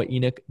 you know what,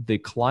 Enoch, the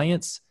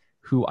clients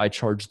who I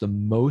charge the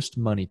most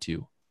money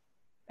to,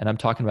 and I'm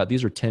talking about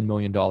these are $10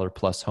 million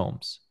plus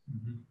homes,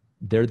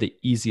 they're the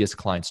easiest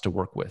clients to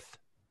work with.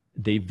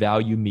 They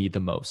value me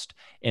the most.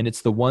 And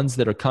it's the ones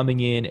that are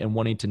coming in and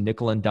wanting to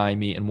nickel and dime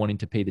me and wanting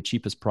to pay the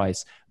cheapest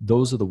price.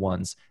 Those are the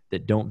ones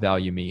that don't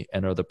value me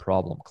and are the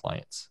problem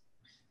clients.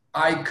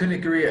 I couldn't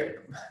agree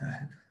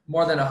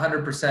more than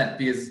 100%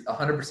 because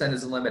 100%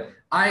 is the limit.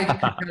 I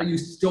can tell you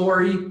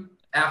story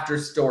after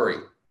story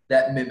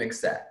that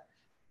mimics that.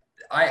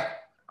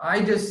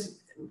 I just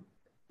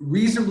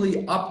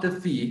reasonably upped the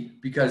fee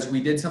because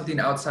we did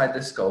something outside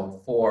the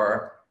scope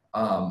for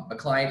a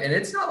client, and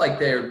it's not like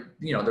they're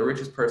the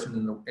richest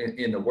person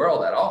in the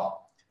world at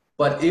all,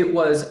 but it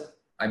was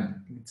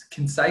it's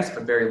concise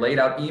but very laid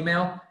out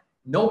email.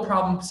 No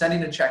problem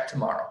sending a check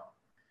tomorrow.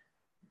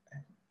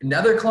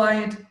 Another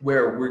client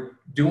where we're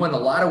doing a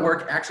lot of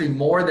work, actually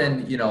more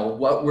than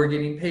what we're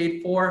getting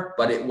paid for,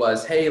 but it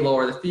was, hey,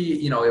 lower the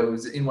fee. It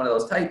was in one of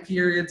those tight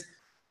periods.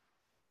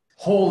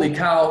 Holy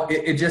cow!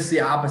 It's just the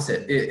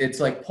opposite.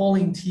 It's like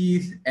pulling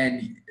teeth,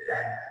 and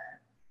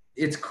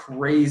it's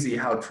crazy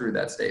how true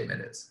that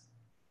statement is.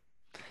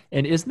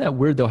 And isn't that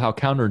weird though, how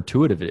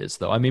counterintuitive it is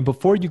though? I mean,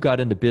 before you got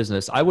into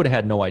business, I would have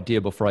had no idea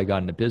before I got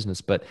into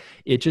business, but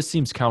it just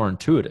seems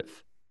counterintuitive.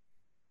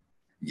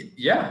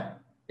 Yeah,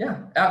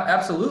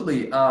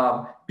 absolutely.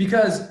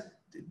 Because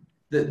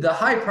the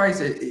high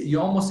price, you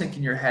almost think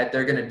in your head,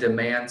 they're going to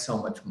demand so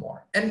much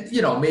more. And,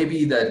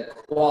 maybe the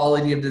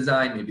quality of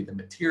design, maybe the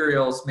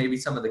materials, maybe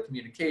some of the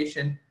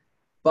communication.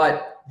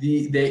 But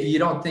you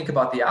don't think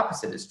about the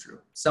opposite is true.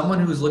 Someone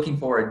who's looking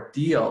for a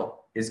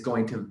deal is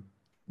going to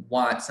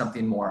want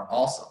something more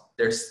also.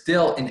 They're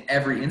still in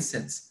every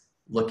instance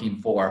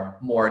looking for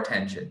more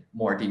attention,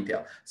 more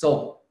detail.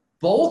 So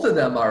both of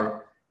them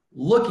are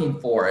looking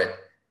for it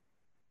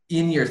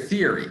in your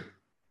theory.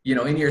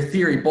 In your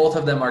theory, both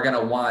of them are going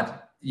to want,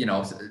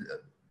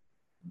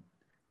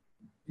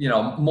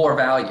 more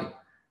value.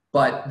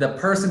 But the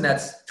person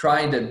that's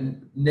trying to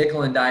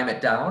nickel and dime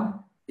it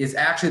down is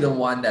actually the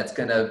one that's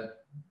going to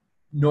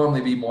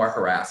normally be more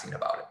harassing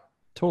about it.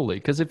 Totally.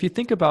 Because if you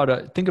think about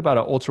an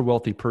ultra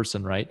wealthy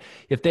person, right?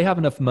 If they have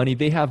enough money,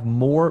 they have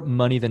more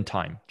money than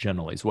time,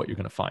 generally, is what you're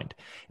going to find.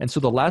 And so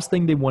the last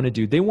thing they want to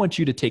do, they want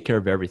you to take care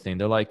of everything.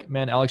 They're like,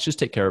 man, Alex, just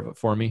take care of it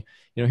for me.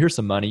 Here's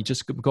some money.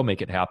 Just go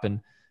make it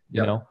happen.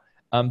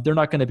 They're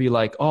not going to be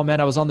like, oh man,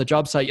 I was on the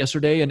job site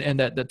yesterday and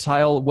that the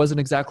tile wasn't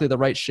exactly the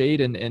right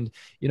shade. And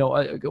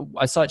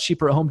I saw it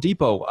cheaper at Home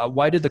Depot.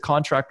 Why did the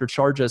contractor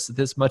charge us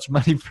this much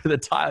money for the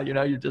tile?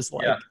 You're just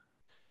like,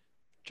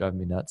 driving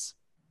me nuts.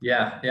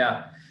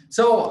 Yeah.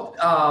 So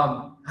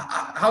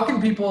how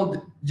can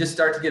people just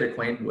start to get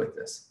acquainted with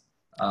this?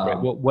 Right.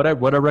 Well, what I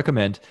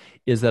recommend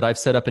is that I've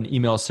set up an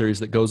email series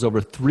that goes over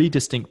 3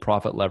 distinct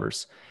profit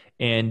levers.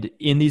 And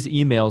in these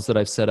emails that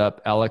I've set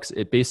up, Alex,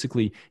 it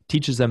basically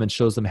teaches them and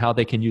shows them how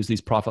they can use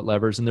these profit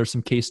levers. And there's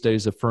some case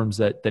studies of firms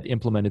that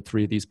implemented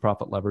 3 of these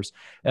profit levers.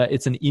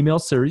 It's an email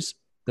series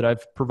that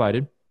I've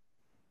provided.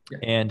 Yeah.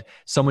 And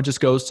someone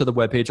just goes to the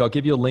webpage. I'll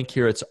give you a link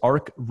here. It's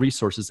ARC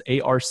Resources,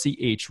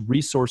 ARCH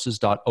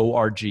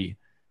resources.org.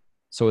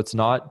 So it's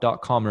not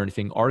 .com or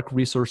anything,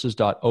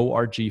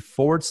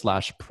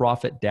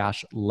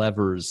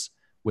 arcresources.org/profit-levers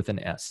with an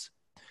S.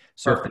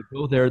 So Perfect. If they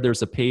go there,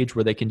 there's a page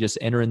where they can just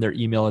enter in their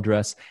email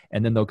address,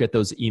 and then they'll get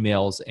those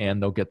emails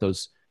and they'll get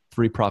those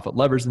 3 profit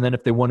levers. And then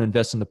if they want to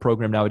invest in the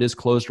program, now it is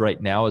closed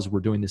right now as we're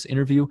doing this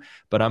interview,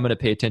 but I'm going to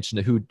pay attention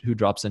to who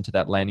drops into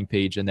that landing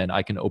page, and then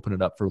I can open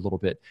it up for a little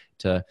bit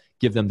to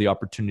give them the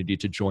opportunity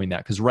to join that.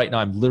 Because right now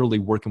I'm literally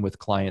working with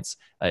clients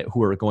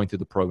who are going through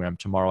the program.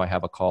 Tomorrow I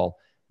have a call.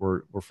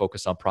 We're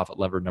focused on profit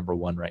lever number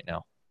 1 right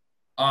now.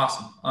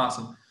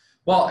 Awesome.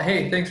 Well,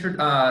 hey, thanks for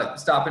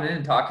stopping in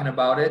and talking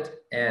about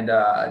it. And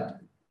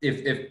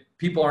if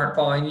people aren't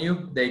following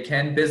you, they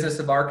can. Business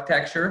of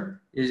Architecture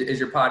is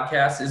your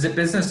podcast. Is it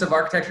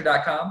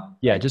businessofarchitecture.com?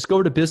 Yeah, just go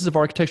over to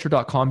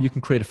businessofarchitecture.com. You can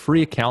create a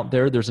free account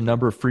there. There's a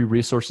number of free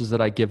resources that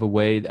I give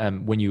away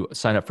when you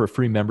sign up for a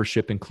free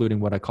membership,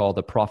 including what I call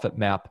the Profit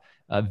Map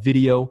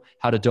video,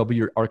 how to double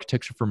your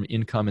architecture firm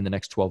income in the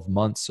next 12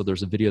 months. So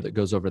there's a video that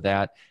goes over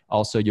that.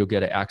 Also, you'll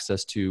get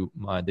access to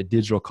the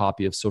digital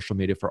copy of Social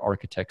Media for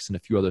Architects and a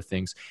few other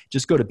things.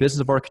 Just go to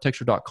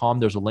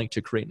businessofarchitecture.com. There's a link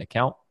to create an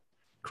account,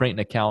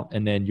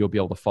 and then you'll be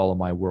able to follow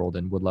my world,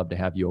 and would love to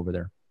have you over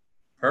there.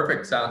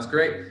 Perfect. Sounds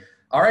great.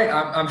 All right.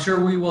 I'm sure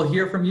we will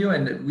hear from you,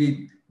 and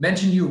we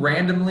mention you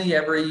randomly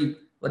every,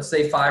 let's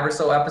say, 5 or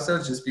so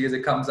episodes, just because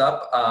it comes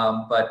up.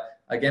 But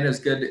again, it was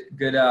good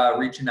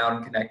reaching out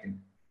and connecting.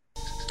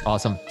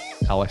 Awesome.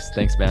 Alex,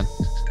 thanks, man.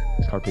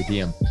 Carpe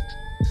diem.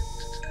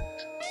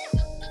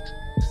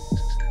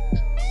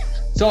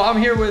 So I'm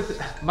here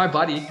with my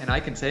buddy, and I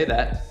can say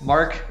that,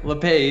 Mark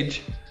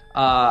LePage.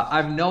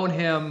 I've known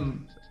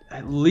him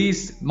at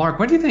least, Mark,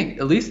 when do you think?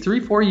 At least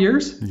 3-4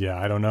 years? Yeah,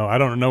 I don't know. I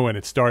don't know when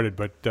it started,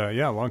 but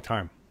yeah, a long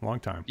time.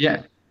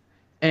 Yeah.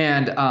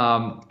 And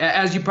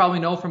as you probably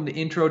know from the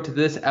intro to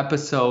this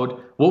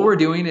episode, what we're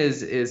doing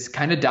is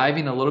kind of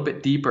diving a little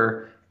bit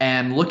deeper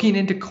and looking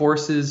into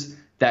courses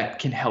that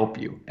can help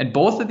you. And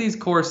both of these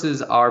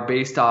courses are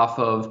based off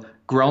of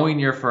growing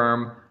your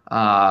firm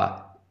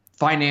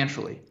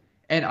financially.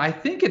 And I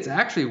think it's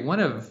actually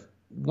one of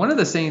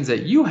the sayings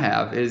that you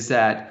have is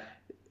that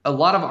a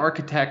lot of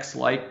architects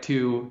like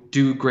to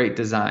do great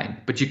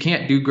design, but you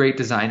can't do great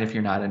design if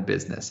you're not in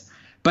business.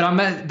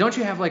 But don't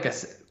you have like a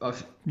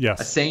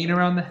saying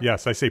around that?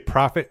 Yes, I say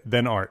profit,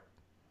 then art.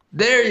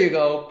 There you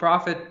go.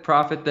 Profit,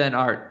 then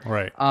art.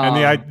 Right.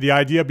 And the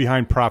idea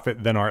behind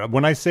profit, then art.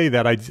 When I say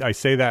that, I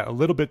say that a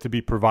little bit to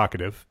be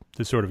provocative,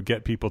 to sort of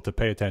get people to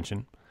pay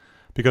attention.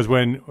 Because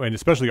when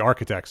especially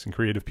architects and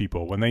creative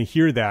people, when they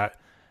hear that,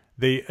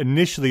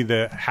 initially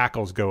the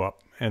hackles go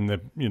up. And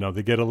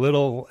they get a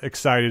little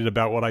excited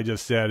about what I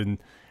just said,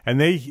 and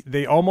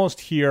they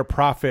almost hear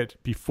profit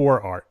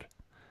before art,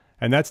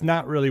 and that's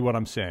not really what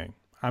I'm saying.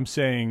 I'm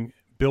saying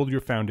build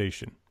your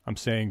foundation. I'm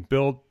saying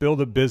build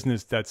a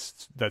business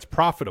that's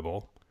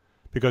profitable,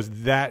 because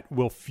that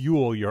will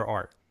fuel your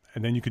art,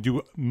 and then you can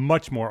do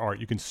much more art.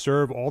 You can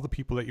serve all the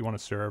people that you want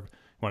to serve.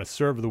 You want to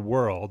serve the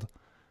world.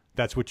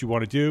 That's what you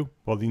want to do.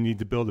 Well, you need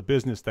to build a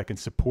business that can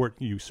support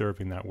you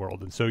serving that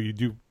world, and so you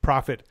do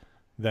profit,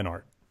 then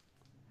art.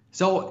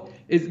 So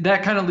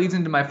that kind of leads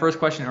into my first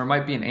question, or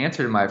might be an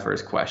answer to my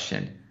first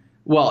question.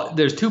 Well,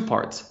 there's 2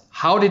 parts.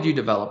 How did you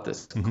develop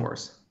this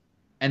course?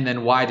 And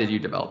then why did you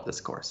develop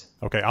this course?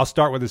 Okay, I'll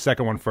start with the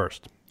second one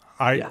first.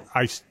 I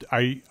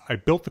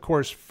built the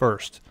course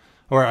first,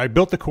 or I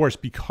built the course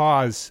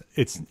because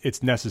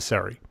it's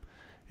necessary.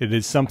 It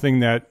is something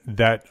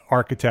that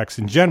architects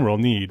in general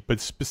need, but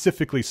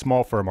specifically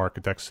small firm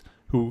architects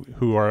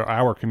who are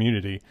our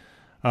community.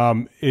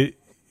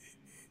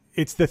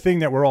 It's the thing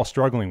that we're all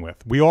struggling with.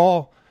 The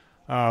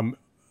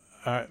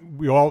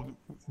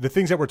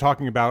things that we're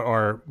talking about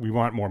are, we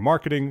want more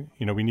marketing.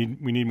 We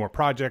need more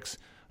projects.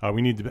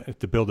 We need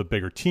to build a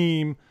bigger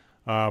team.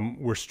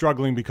 We're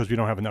struggling because we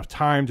don't have enough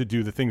time to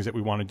do the things that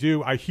we want to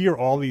do. I hear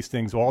all these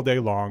things all day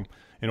long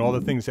and all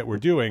the things that we're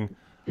doing.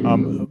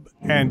 And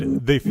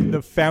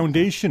the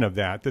foundation of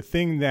that, the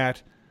thing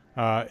that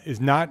is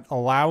not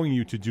allowing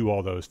you to do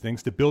all those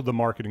things, to build the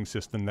marketing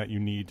system that you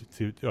need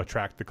to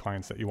attract the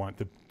clients that you want,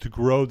 to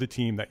grow the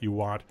team that you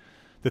want.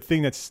 The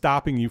thing that's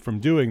stopping you from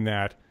doing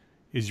that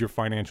is your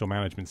financial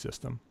management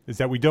system, is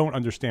that we don't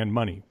understand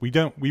money.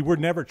 We were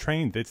never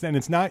trained. And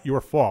it's not your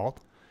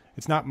fault.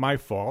 It's not my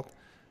fault.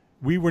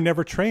 We were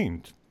never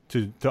trained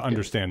to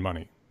understand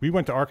money. We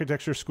went to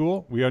architecture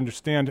school. We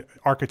understand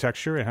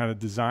architecture and how to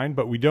design,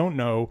 but we don't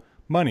know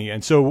money.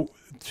 And so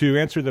to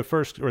answer the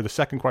first or the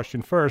second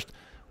question first,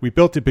 we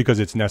built it because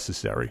it's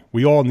necessary.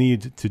 We all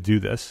need to do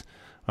this.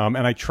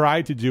 And I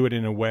tried to do it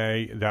in a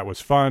way that was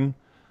fun.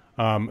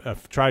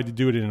 I've tried to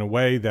do it in a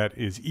way that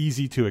is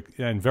easy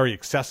and very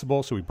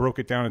accessible. So we broke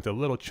it down into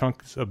little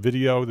chunks of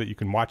video that you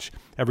can watch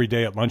every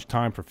day at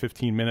lunchtime for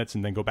 15 minutes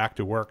and then go back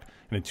to work.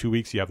 And in 2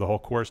 weeks, you have the whole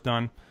course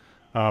done.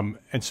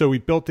 And so we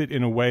built it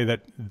in a way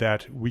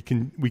that we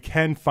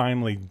can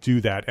finally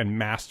do that and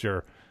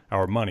master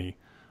our money.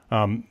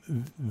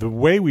 The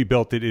way we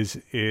built it is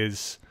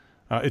it's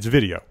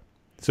video.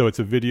 So it's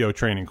a video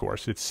training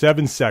course. It's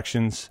 7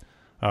 sections,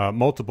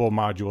 multiple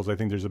modules. I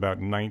think there's about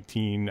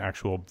 19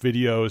 actual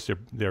videos.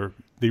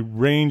 They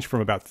range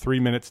from about 3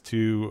 minutes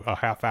to a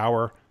half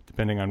hour,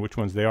 depending on which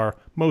ones they are.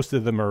 Most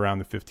of them are around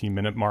the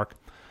 15-minute mark.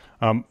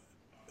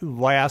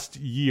 Last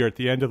year, at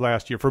the end of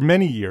last year, for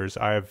many years,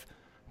 I've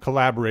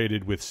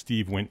collaborated with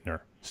Steve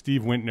Wintner.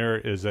 Steve Wintner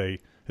is an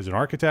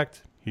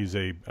architect. He's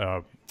a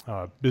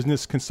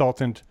business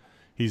consultant.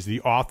 He's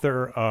the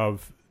author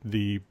of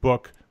the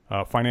book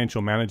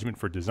Financial Management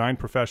for Design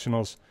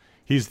Professionals.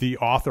 He's the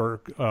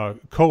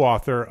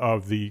co-author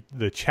of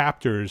the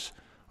chapters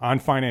on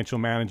financial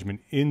management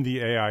in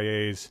the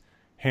AIA's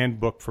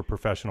Handbook for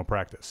Professional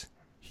Practice.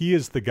 He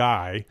is the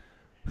guy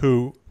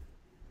who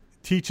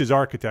teaches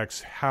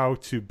architects how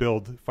to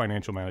build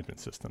financial management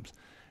systems.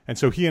 And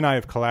so he and I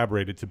have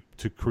collaborated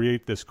to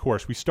create this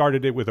course. We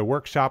started it with a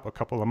workshop a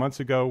couple of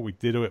months ago. We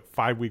did a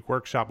 5-week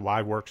workshop,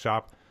 live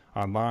workshop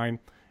online.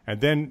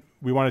 And then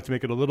we wanted to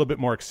make it a little bit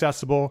more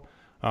accessible.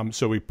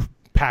 So we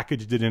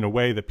packaged it in a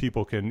way that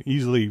people can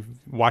easily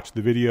watch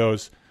the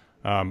videos,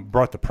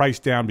 brought the price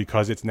down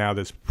because it's now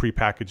this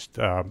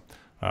prepackaged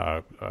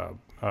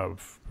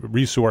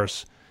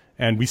resource.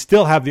 And we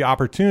still have the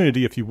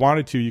opportunity, if you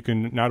wanted to, you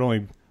can not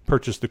only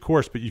purchase the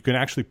course, but you can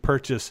actually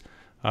purchase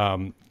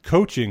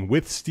coaching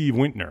with Steve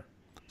Wintner.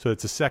 So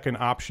it's a second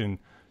option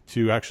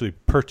to actually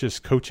purchase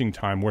coaching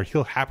time where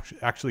he'll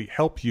actually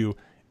help you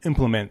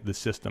implement the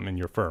system in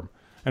your firm.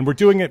 And we're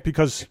doing it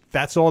because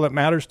that's all that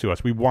matters to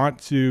us. We want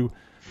to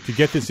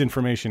get this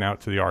information out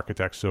to the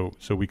architects so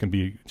we can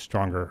be a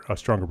stronger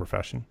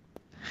profession.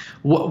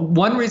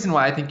 One reason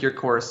why I think your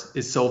course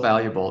is so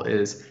valuable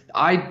is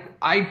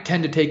I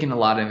tend to take in a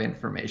lot of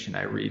information.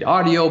 I read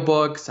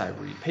audiobooks, I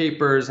read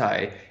papers,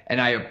 and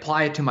I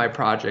apply it to my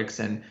projects.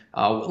 And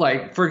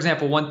like, for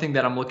example, one thing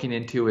that I'm looking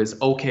into is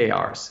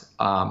OKRs,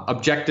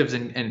 objectives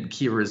and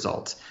key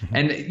results. Mm-hmm.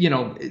 And, you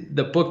know,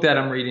 the book that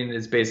I'm reading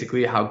is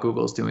basically how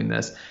Google's doing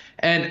this.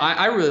 And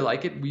I really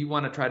like it. We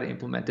want to try to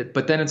implement it.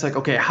 But then it's like,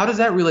 okay, how does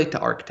that relate to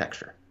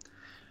architecture?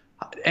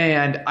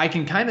 And I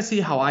can kind of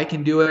see how I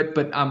can do it,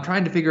 but I'm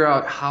trying to figure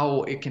out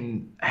how it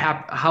can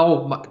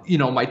how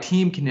my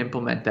team can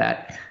implement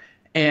that.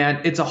 And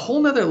it's a whole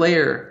nother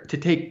layer to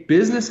take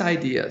business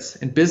ideas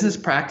and business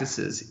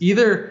practices,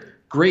 either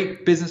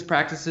great business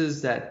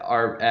practices that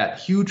are at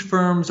huge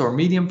firms or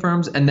medium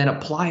firms, and then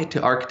apply it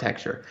to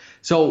architecture.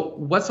 So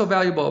what's so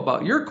valuable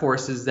about your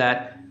course is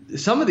that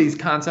some of these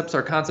concepts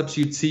are concepts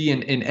you'd see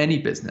in any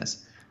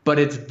business, but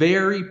it's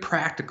very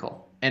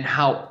practical and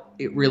how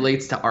it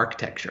relates to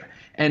architecture.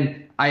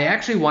 And I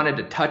actually wanted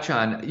to touch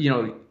on,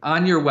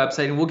 on your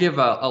website, and we'll give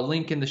a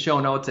link in the show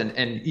notes,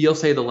 and you'll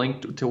say the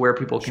link to where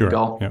people can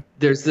go. Yeah.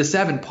 There's the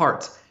 7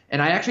 parts.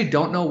 And I actually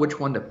don't know which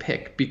one to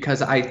pick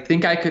because I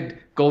think I could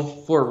go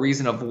for a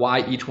reason of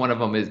why each one of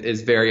them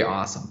is very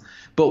awesome.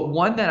 But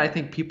one that I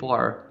think people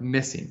are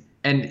missing,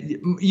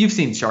 and you've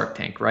seen Shark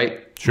Tank,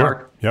 right? Sure.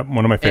 Mark? Yep.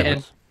 One of my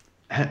favorites.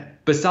 And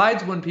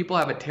besides when people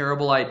have a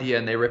terrible idea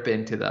and they rip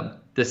into them,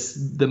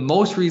 the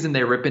most reason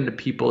they rip into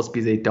people is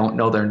because they don't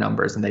know their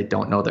numbers and they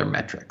don't know their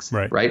metrics,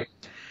 right?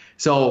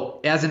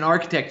 So as an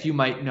architect, you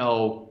might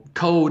know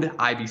code,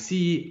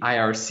 IBC,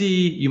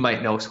 IRC, you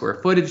might know square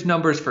footage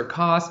numbers for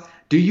cost.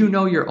 Do you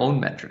know your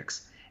own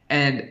metrics?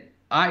 And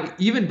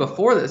even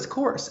before this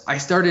course, I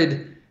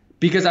started,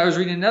 because I was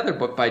reading another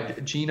book by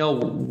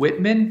Gino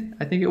Wickman,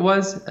 I think it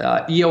was,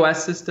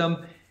 EOS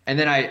system. And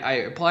then I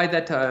applied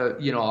that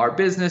to, our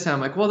business, and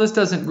I'm like, well, this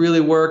doesn't really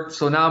work.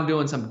 So now I'm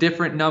doing some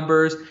different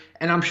numbers,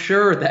 and I'm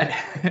sure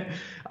that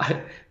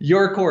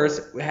your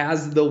course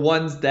has the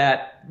ones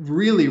that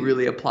really,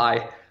 really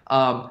apply.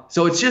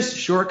 So it's just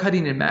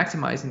shortcutting and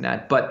maximizing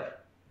that.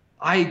 But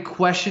I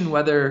question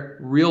whether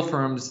real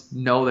firms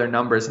know their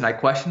numbers, and I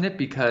question it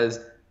because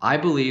I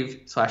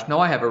believe / know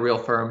I have a real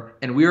firm,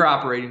 and we were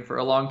operating for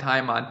a long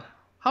time on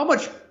how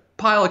much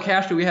pile of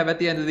cash do we have at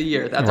the end of the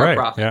year? That's our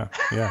profit.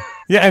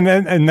 Yeah,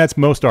 and that's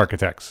most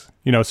architects.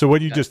 So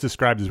what you just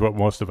described is what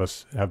most of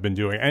us have been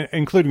doing,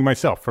 including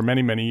myself, for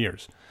many, many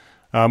years.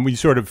 We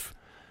sort of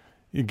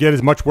get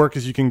as much work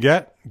as you can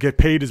get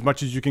paid as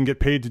much as you can get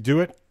paid to do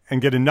it,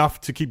 and get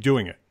enough to keep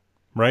doing it,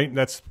 right?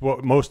 That's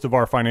what most of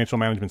our financial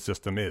management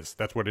system is.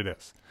 That's what it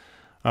is.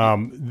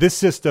 This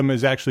system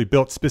is actually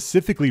built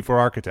specifically for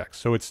architects,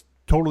 so it's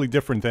totally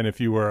different than if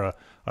you were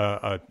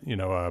a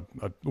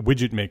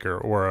widget maker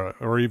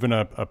or even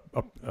a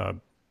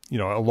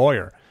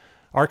lawyer.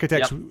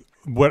 Architects,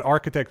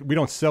 we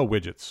don't sell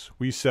widgets.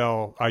 We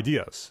sell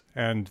ideas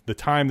and the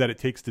time that it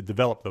takes to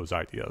develop those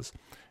ideas.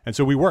 And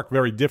so we work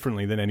very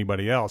differently than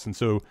anybody else. And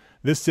so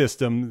this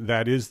system,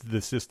 that is the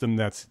system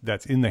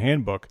that's in the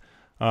handbook,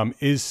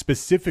 is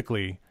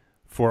specifically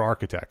for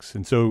architects.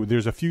 And so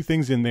there's a few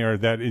things in there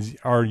that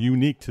are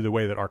unique to the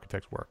way that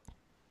architects work.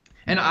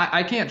 And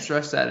I can't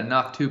stress that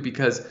enough, too,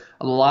 because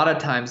a lot of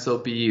times there'll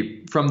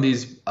be, from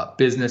these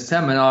business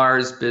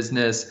seminars,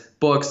 business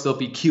books, there'll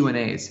be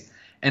Q&As.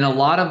 And a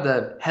lot of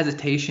the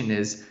hesitation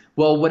is,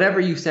 well, whatever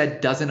you said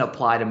doesn't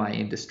apply to my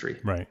industry.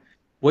 Right.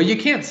 Well, you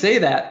can't say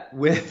that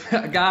with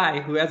a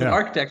guy who has an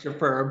architecture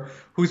firm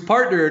who's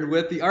partnered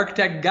with the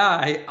architect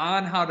guy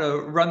on how to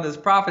run this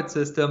profit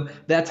system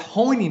that's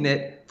honing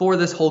it for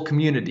this whole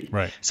community.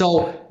 Right.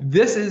 So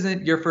this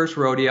isn't your first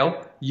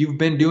rodeo. You've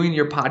been doing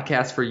your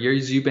podcast for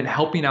years. You've been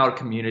helping out a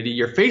community.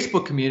 Your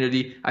Facebook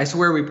community, I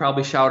swear we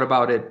probably shout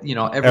about it,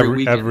 every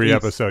week. Every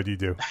episode you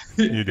do.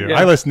 You do.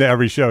 I listen to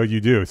every show you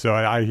do, so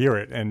I hear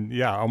it.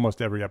 And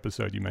almost every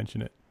episode you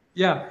mention it.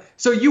 Yeah.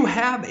 So you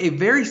have a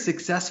very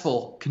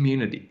successful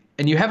community,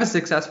 and you have a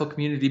successful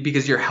community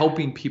because you're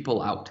helping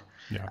people out.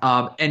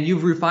 Yeah. And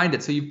you've refined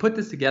it. So you've put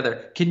this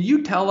together. Can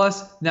you tell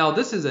us now,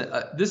 this is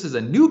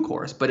a new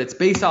course, but it's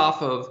based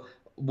off of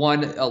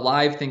a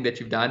live thing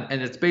that you've done,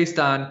 and it's based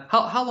on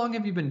how long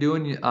have you been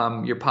doing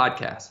your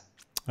podcast?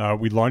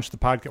 We launched the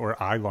podcast, or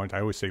I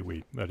always say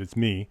we, but it's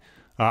me.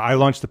 I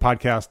launched the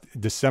podcast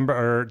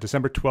December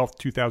 12th,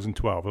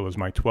 2012. It was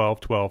my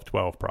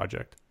 12-12-12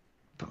 project.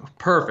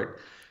 Perfect.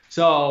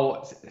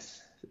 So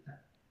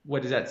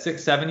what is that,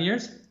 6-7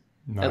 years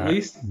at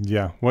least?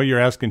 Yeah. Well,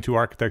 you're asking two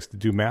architects to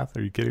do math.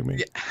 Are you kidding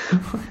me?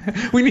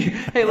 Yeah.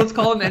 Hey, let's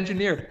call an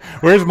engineer.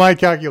 Where's my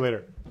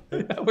calculator?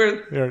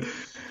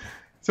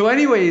 So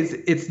anyways,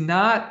 it's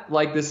not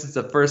like this is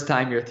the first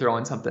time you're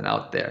throwing something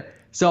out there.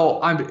 So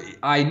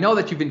I know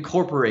that you've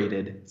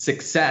incorporated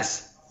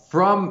success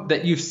from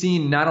that you've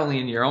seen not only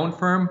in your own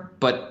firm,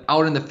 but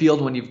out in the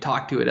field when you've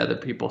talked to it other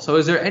people. So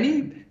is there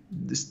any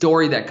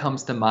story that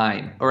comes to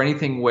mind or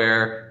anything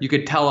where you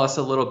could tell us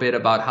a little bit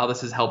about how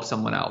this has helped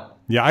someone out?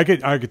 Yeah, I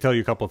could tell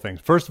you a couple of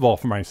things. First of all,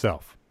 for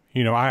myself,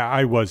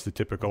 I was the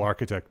typical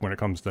architect when it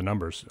comes to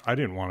numbers. I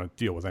didn't want to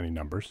deal with any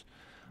numbers.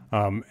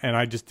 And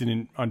I just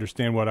didn't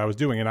understand what I was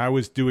doing. And I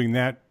was doing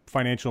that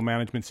financial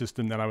management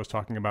system that I was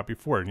talking about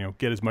before,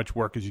 get as much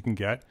work as you can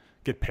get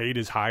paid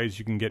as high as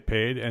you can get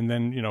paid, and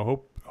then,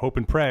 hope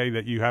and pray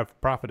that you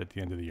have profit at the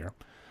end of the year.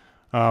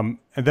 And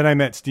then I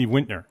met Steve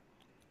Wintner,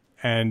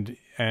 and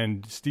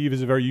Steve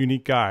is a very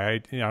unique guy.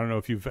 I don't know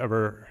if you've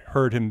ever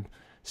heard him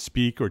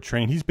speak or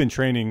train. He's been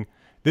training.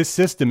 This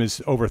system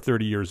is over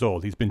 30 years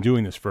old. He's been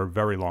doing this for a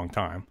very long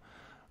time.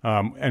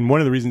 And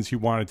one of the reasons he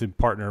wanted to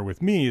partner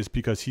with me is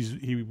because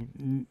he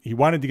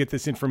wanted to get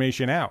this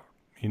information out,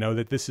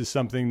 that this is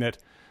something that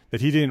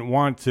he didn't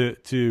want to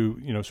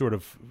sort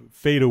of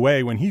fade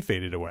away when he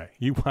faded away.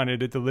 He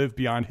wanted it to live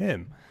beyond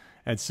him.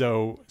 And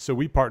so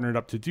we partnered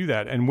up to do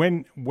that. And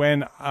when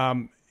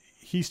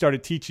he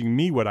started teaching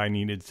me what I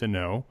needed to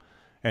know,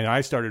 and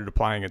I started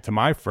applying it to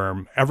my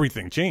firm,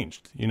 everything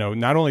changed.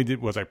 Not only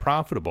was I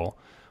profitable,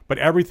 but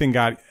everything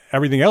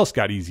else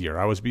got easier.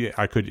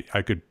 I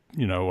could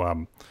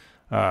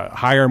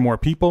hire more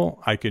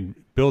people. I could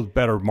build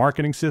better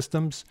marketing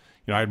systems.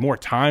 I had more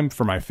time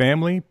for my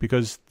family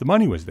because the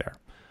money was there.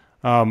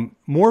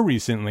 More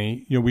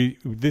recently,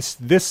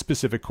 this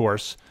specific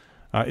course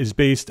is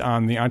based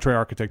on the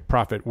EntreArchitect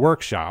Profit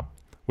Workshop,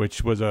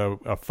 which was a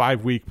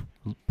 5-week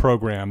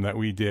program that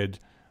we did.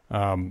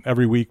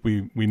 Every week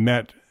we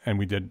met and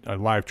we did a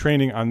live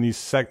training on these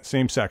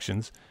same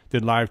sections,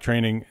 did live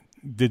training,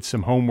 did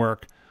some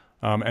homework,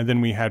 and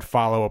then we had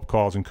follow-up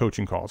calls and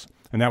coaching calls.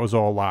 And that was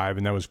all live,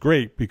 and that was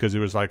great because it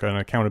was like an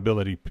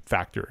accountability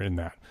factor in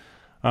that.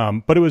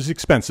 But it was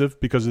expensive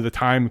because of the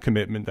time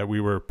commitment that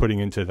we were putting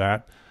into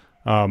that.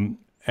 And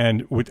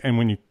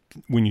when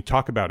you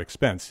talk about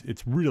expense,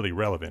 it's really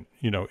relevant.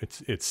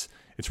 It's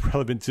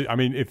relevant to. I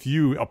mean, if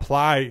you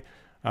apply,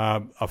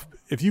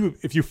 if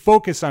you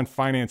focus on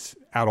finance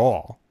at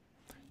all,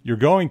 you're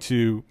going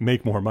to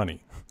make more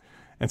money,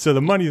 and so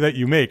the money that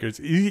you make is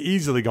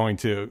easily going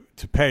to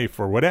pay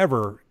for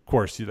whatever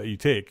course that you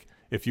take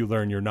if you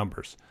learn your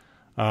numbers.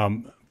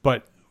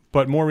 But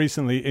more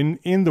recently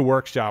in the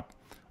workshop.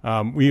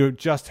 We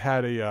just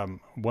had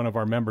one of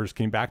our members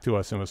came back to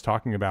us and was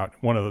talking about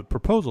one of the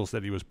proposals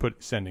that he was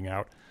sending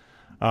out,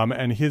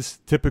 and his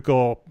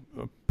typical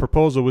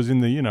proposal was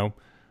in the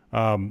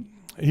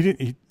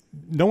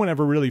no one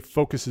ever really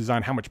focuses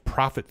on how much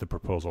profit the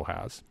proposal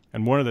has,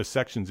 and one of the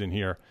sections in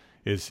here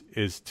is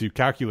to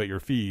calculate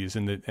your fees,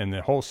 and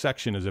the whole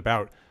section is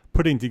about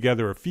putting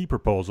together a fee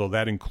proposal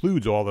that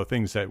includes all the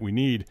things that we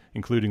need,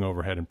 including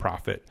overhead and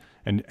profit.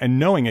 And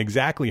knowing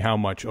exactly how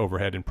much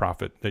overhead and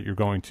profit that you're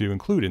going to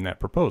include in that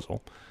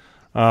proposal.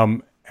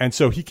 And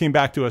so he came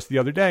back to us the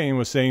other day and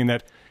was saying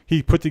that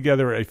he put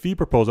together a fee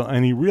proposal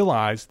and he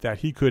realized that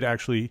he could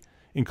actually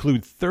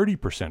include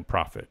 30%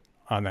 profit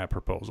on that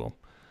proposal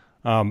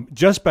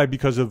just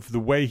because of the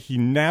way he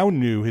now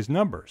knew his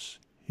numbers.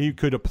 He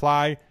could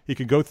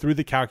go through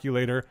the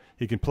calculator,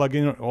 he could plug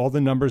in all the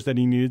numbers that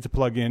he needed to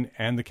plug in,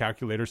 and the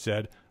calculator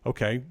said,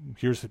 okay,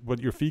 here's what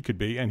your fee could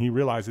be. And he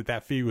realized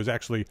that fee was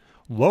actually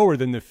lower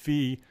than the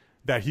fee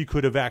that he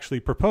could have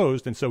actually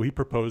proposed. And so he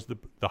proposed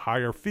the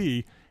higher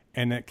fee,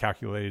 and that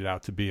calculated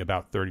out to be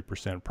about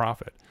 30%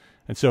 profit.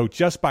 And so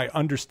just by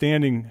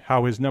understanding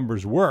how his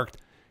numbers worked,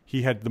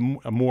 he had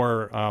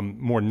more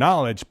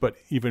knowledge, but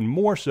even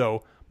more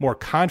so, more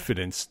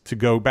confidence to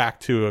go back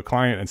to a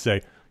client and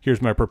say,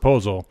 here's my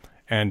proposal.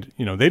 And,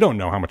 they don't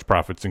know how much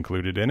profit's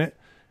included in it.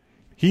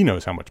 He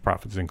knows how much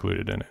profit's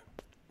included in it.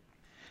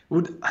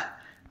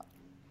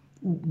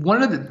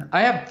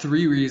 I have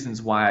 3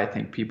 reasons why I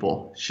think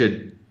people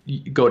should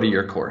go to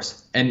your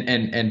course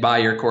and buy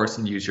your course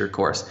and use your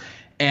course.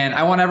 And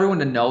I want everyone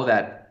to know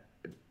that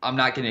I'm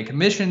not getting a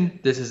commission.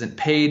 This isn't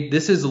paid.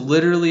 This is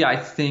literally, I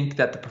think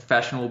that the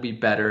profession will be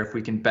better if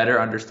we can better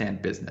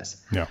understand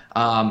business. Yeah.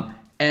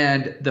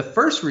 And the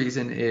first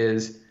reason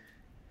is,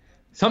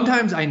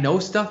 sometimes I know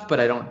stuff, but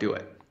I don't do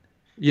it.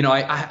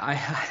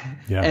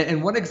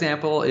 And one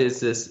example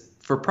is this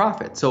for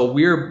profit. So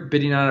we're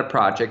bidding on a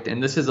project,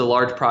 and this is a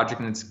large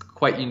project, and it's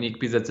quite unique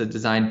because it's a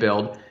design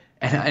build.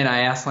 And I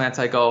asked Lance,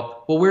 I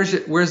go, well,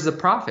 where's the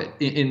profit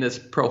in this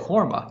pro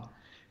forma?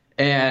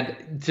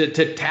 And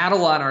to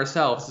tattle on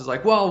ourselves is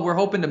like, well, we're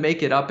hoping to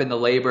make it up in the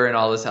labor and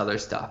all this other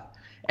stuff.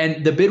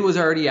 And the bid was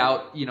already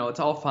out, it's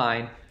all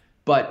fine.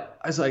 But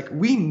I was like,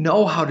 we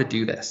know how to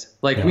do this.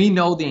 We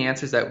know the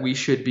answers that we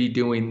should be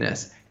doing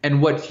this.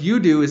 And what you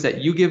do is that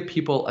you give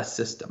people a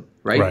system,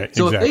 right?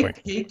 So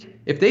exactly.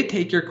 if they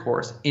take your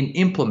course and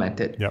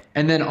implement it,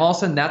 and then all of a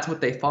sudden that's what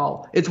they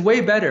follow, it's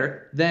way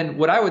better than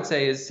what I would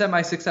say is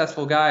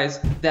semi-successful guys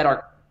that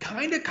are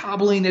kind of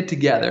cobbling it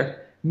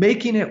together,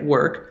 making it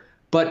work,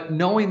 but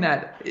knowing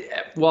that,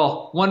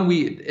 well,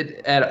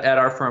 at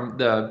our firm,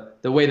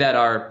 the way that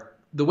our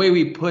the way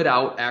we put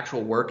out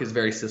actual work is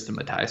very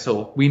systematized.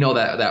 So we know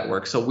that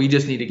works. So we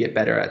just need to get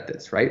better at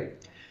this, right?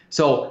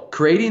 So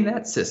creating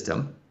that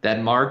system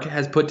that Mark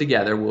has put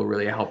together will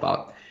really help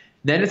out.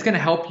 Then it's going to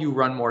help you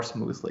run more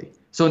smoothly.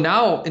 So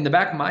now in the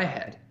back of my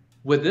head,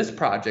 with this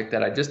project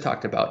that I just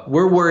talked about,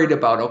 we're worried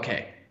about,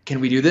 okay,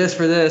 can we do this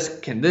for this?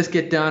 Can this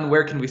get done?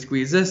 Where can we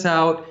squeeze this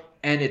out?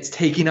 And it's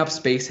taking up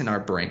space in our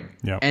brain.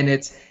 Yep. And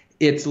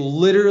it's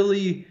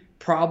literally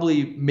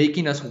probably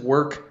making us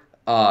work.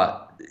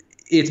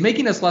 It's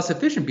making us less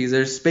efficient because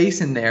there's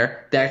space in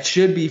there that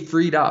should be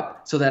freed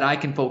up so that I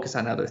can focus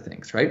on other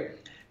things, right?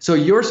 So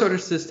your sort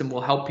of system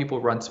will help people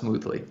run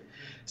smoothly.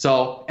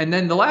 So, and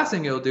then the last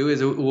thing it'll do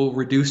is it will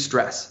reduce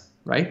stress,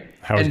 right?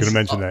 I was going to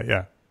mention that,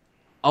 yeah.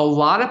 A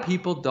lot of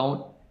people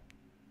don't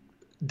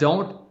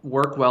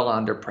work well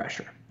under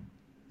pressure.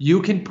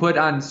 You can put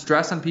on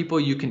stress on people.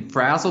 You can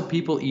frazzle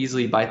people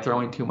easily by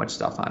throwing too much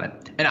stuff on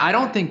it. And I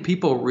don't think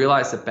people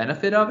realize the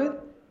benefit of it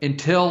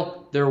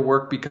until their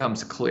work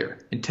becomes clear,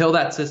 until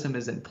that system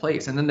is in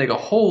place. And then they go,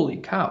 holy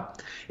cow.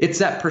 It's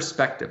that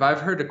perspective. I've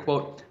heard a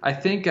quote, I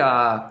think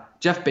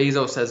Jeff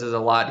Bezos says it a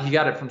lot. He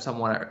got it from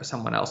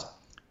someone else.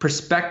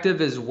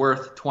 Perspective is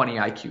worth 20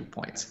 IQ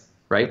points,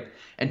 right?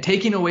 And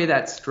taking away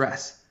that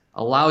stress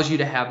allows you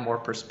to have more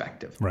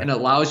perspective, right, and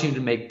allows you to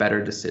make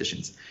better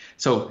decisions.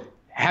 So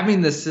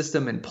having this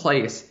system in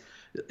place,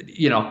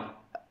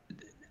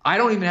 I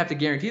don't even have to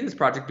guarantee this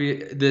project,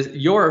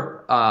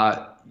 your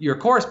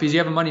course, because you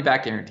have a money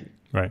back guarantee.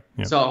 Right.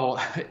 Yeah. So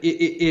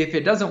if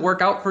it doesn't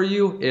work out for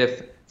you,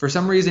 if for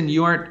some reason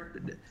you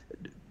aren't,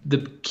 the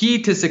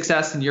key to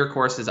success in your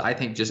course is, I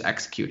think, just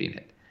executing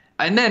it.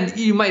 And then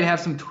you might have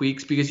some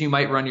tweaks because you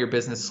might run your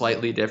business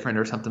slightly different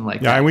or something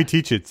like that. Yeah, and we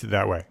teach it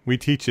that way. We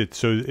teach it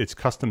so it's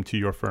custom to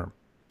your firm.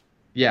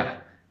 Yeah.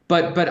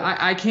 But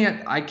I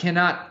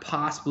cannot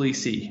possibly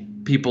see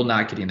people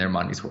not getting their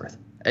money's worth.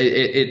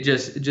 It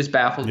just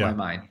baffles my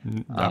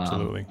mind.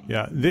 Absolutely.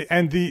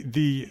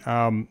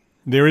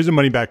 There is a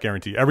money back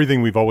guarantee.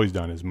 Everything we've always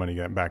done is money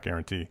back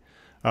guarantee.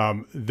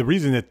 The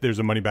reason that there's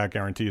a money back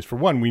guarantee is, for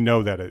one, we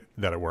know that it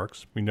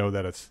works. We know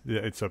that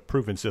it's a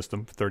proven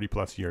system for 30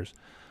 plus years.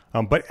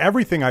 But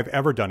everything I've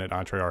ever done at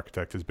Entre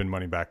Architect has been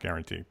money back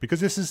guarantee, because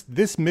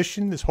this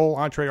mission, this whole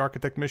Entre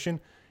Architect mission,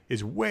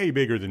 is way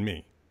bigger than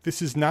me.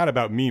 This is not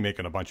about me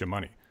making a bunch of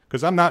money,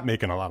 because I'm not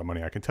making a lot of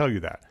money. I can tell you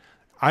that.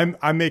 I'm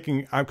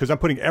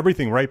putting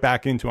everything right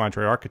back into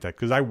Entre Architect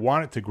because I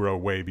want it to grow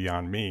way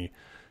beyond me,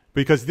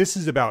 because this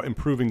is about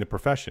improving the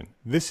profession.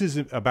 This is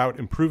about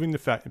improving the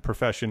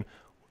profession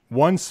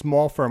one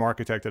small firm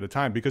architect at a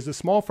time, because the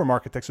small firm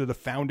architects are the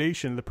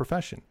foundation of the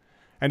profession.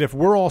 And if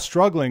we're all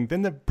struggling,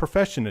 then the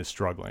profession is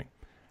struggling.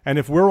 And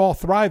if we're all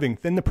thriving,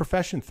 then the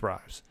profession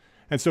thrives.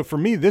 And so for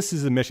me, this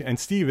is the mission, and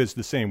Steve is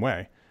the same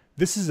way.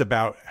 This is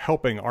about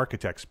helping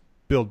architects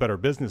build better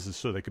businesses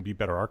so they can be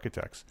better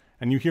architects.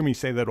 And you hear me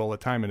say that all the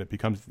time, and it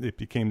became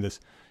this,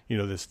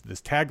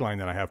 this tagline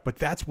that I have. But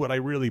that's what I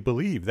really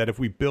believe, that if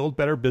we build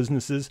better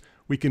businesses,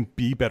 we can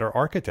be better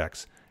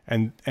architects.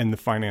 And the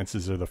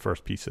finances are the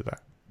first piece of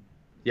that.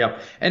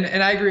 Yep.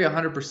 And I agree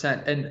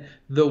 100%. And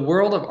the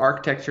world of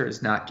architecture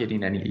is not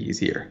getting any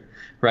easier,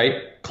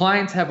 right?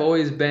 Clients have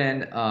always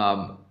been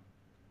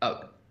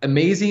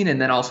amazing, and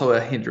then also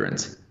a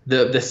hindrance.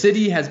 The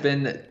city has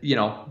been,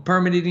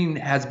 permitting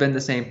has been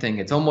the same thing.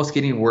 It's almost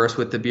getting worse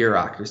with the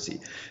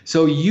bureaucracy.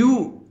 So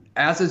you,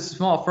 as a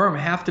small firm,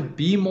 have to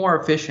be more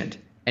efficient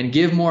and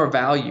give more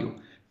value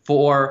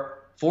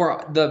for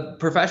the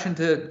profession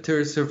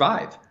to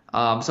survive.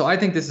 So I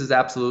think this is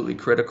absolutely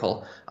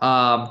critical.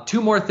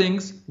 Two more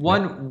things.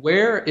 One,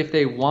 where, if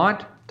they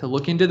want to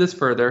look into this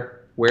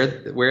further,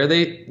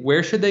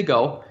 where should they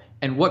go,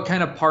 and what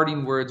kind of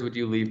parting words would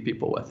you leave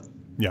people with?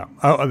 Yeah,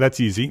 that's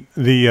easy.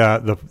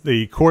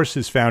 The course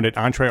is found at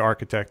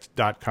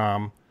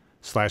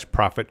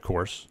entrearchitect.com/profit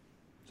course.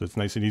 So it's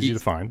nice and easy to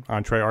find.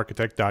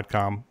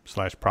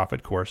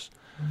 entrearchitect.com/profit course.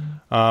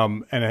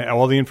 And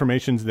all the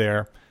information's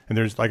there. And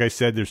there's, like I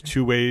said, there's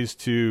two ways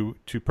to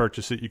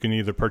purchase it. You can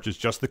either purchase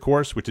just the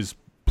course, which is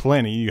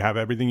plenty. You have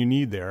everything you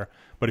need there.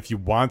 But if you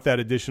want that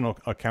additional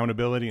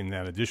accountability and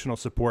that additional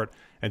support,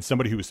 and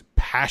somebody who is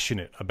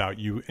passionate about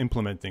you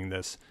implementing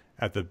this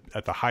at the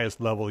highest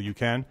level you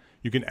can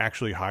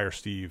actually hire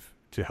Steve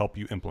to help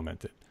you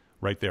implement it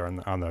right there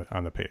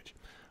on the page.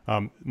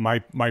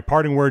 My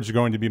parting words are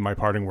going to be my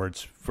parting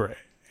words for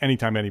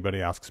anytime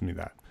anybody asks me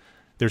that.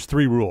 There's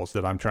 3 rules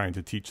that I'm trying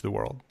to teach the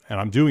world, and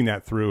I'm doing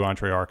that through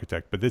Entre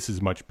Architect, but this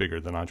is much bigger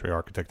than Entre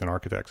Architect and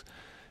Architects,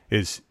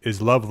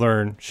 is love,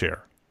 learn,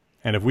 share.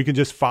 And if we can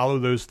just follow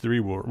those 3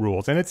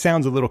 rules, and it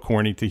sounds a little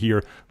corny to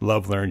hear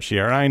love, learn,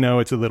 share. I know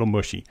it's a little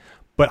mushy,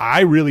 but I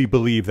really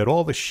believe that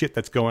all the shit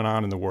that's going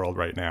on in the world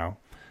right now,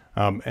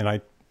 and I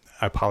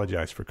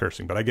apologize for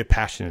cursing, but I get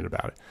passionate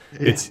about it.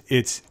 Yeah.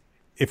 It's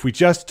if we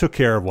just took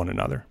care of one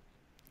another,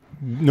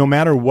 no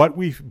matter what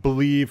we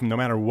believe, no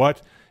matter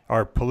what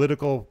our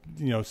political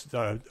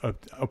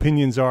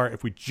opinions are,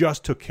 if we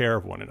just took care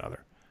of one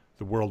another,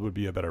 the world would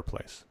be a better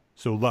place.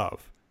 So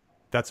love,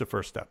 that's the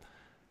first step.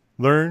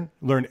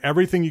 Learn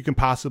everything you can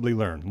possibly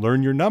learn.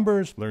 Learn your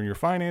numbers, learn your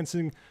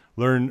financing,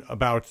 learn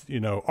about,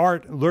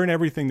 art, learn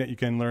everything that you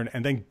can learn,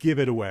 and then give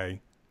it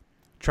away.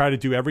 Try to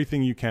do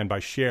everything you can by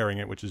sharing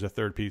it, which is a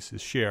third piece,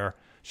 is share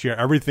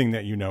everything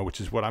that you know,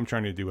 which is what I'm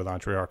trying to do with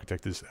Entre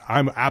Architect. Is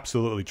I'm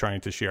absolutely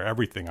trying to share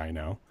everything I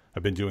know.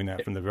 I've been doing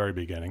that from the very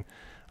beginning.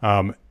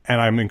 And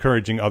I'm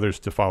encouraging others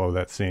to follow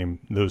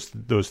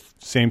those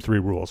same 3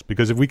 rules,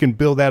 because if we can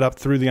build that up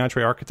through the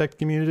Entre Architect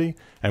community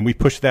and we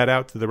push that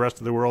out to the rest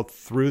of the world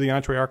through the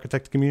Entre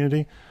Architect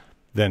community,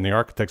 then the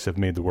architects have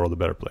made the world a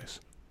better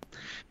place.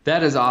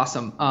 That is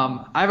awesome.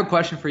 I have a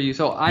question for you.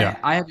 So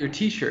I have your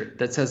T-shirt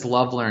that says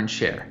 "Love, Learn,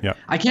 Share." Yeah.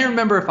 I can't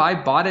remember if I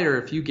bought it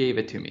or if you gave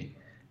it to me.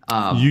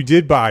 You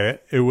did buy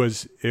it. It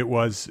was.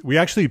 We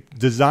actually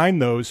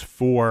designed those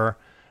for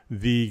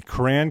the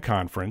Cran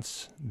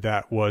conference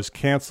that was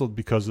canceled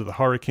because of the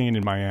hurricane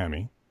in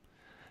Miami,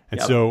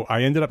 and so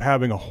I ended up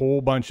having a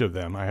whole bunch of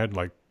them. I had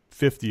like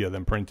 50 of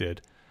them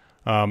printed,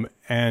 and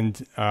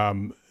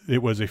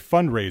it was a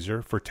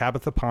fundraiser for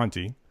Tabitha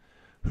Ponte,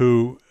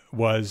 who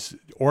was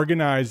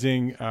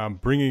organizing,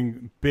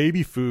 bringing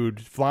baby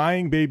food,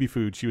 flying baby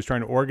food. She was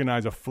trying to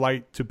organize a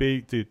flight to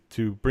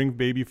bring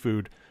baby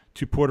food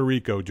to Puerto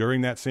Rico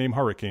during that same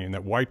hurricane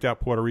that wiped out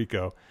Puerto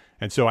Rico.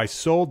 And so I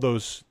sold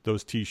those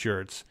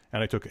T-shirts,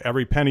 and I took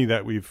every penny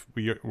that we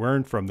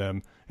earned from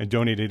them and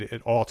donated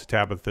it all to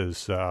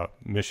Tabitha's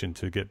mission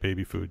to get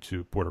baby food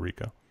to Puerto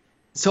Rico.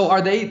 So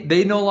are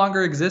they no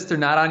longer exist? They're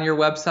not on your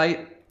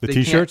website? The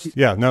T-shirts?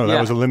 Yeah, no, that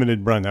was a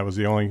limited run. That was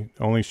the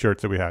only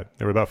shirts that we had.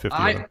 There were about 50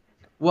 of them.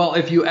 Well,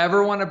 if you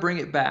ever want to bring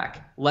it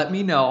back, let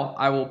me know.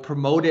 I will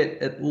promote it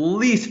at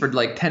least for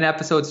like 10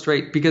 episodes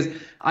straight, because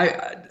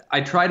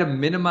I try to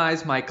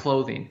minimize my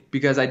clothing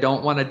because I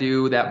don't want to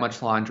do that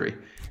much laundry.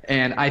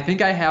 And I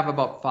think I have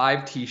about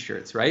 5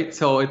 T-shirts, right?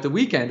 So at the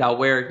weekend, I'll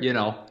wear,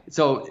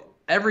 so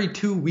every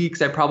 2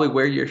 weeks, I probably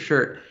wear your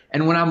shirt.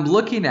 And when I'm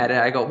looking at it,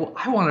 I go, well,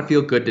 I want to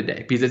feel good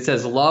today because it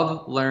says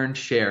 "Love, Learn,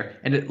 Share."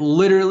 And it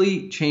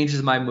literally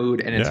changes my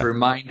mood, and it's a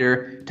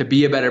reminder to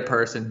be a better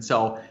person.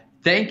 So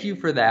thank you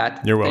for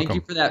that. You're welcome.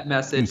 Thank you for that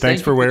message. And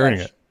thanks for wearing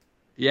it.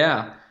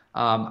 Yeah.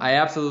 I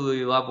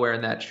absolutely love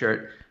wearing that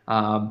shirt.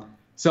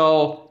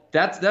 So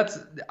that's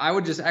I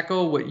would just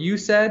echo what you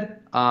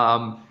said.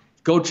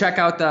 Go check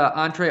out the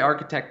Entre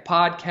Architect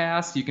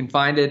podcast. You can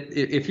find it.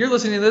 If you're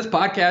listening to this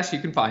podcast, you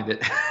can find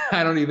it.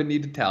 I don't even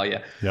need to tell you.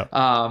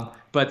 Yeah.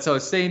 But so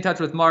stay in touch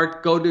with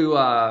Mark. Go to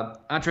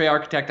Entre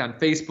Architect on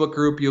Facebook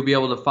group. You'll be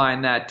able to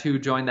find that too.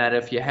 Join that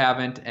if you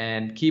haven't,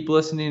 and keep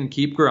listening and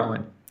keep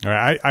growing. All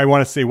right. I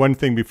want to say one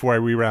thing before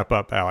we wrap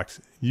up,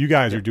 Alex. You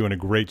guys are doing a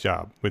great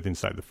job with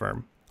Inside the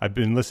Firm. I've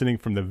been listening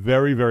from the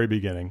very, very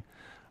beginning.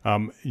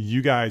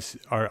 You guys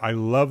I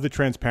love the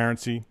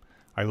transparency.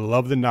 I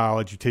love the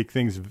knowledge. You take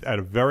things at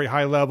a very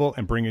high level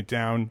and bring it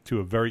down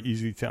to a very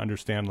easy to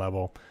understand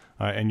level.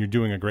 And you're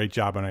doing a great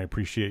job, and I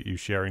appreciate you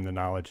sharing the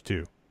knowledge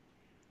too.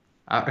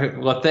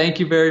 Well, thank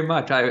you very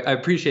much. I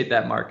appreciate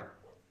that, Mark.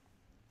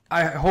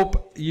 I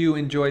hope you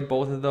enjoyed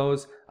both of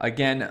those.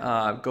 Again,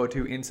 go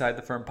to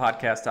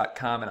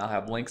InsideTheFirmPodcast.com, and I'll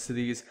have links to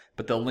these.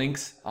 But the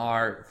links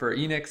are for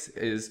Enix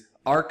is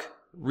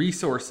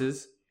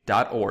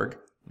arcresources.org,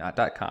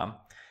 not .com.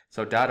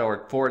 So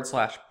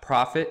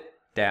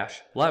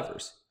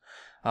 .org/profit-levers.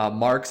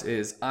 Mark's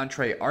is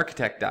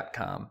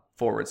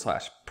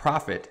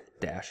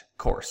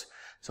entrearchitect.com/profit-course.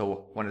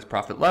 So one is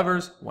profit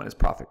levers, one is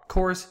profit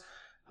course.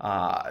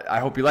 I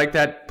hope you like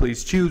that.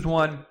 Please choose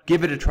one.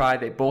 Give it a try.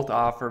 They both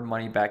offer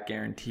money back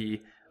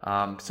guarantee.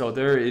 So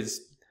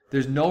there's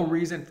no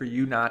reason for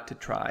you not to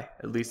try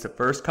at least the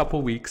first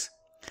couple weeks.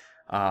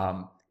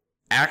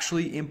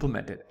 Actually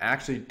implement it.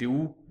 Actually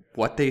do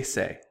what they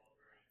say.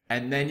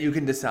 And then you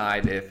can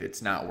decide if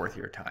it's not worth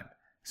your time.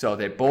 So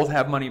they both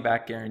have money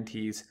back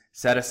guarantees.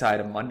 Set aside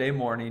a Monday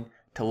morning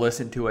to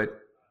listen to it.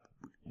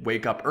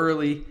 Wake up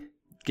early.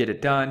 Get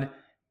it done.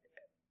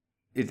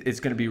 It's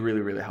going to be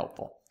really, really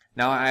helpful.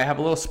 Now, I have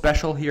a little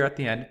special here at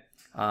the end,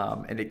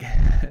 and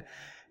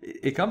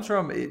it comes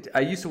from,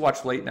 I used to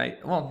watch late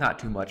night, well, not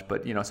too much,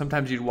 but,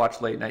 sometimes you'd watch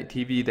late night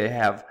TV, they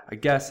have a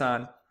guest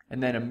on, and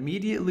then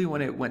immediately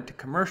when it went to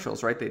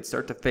commercials, right, they'd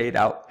start to fade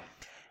out,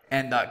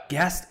 and the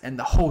guest and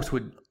the host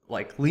would,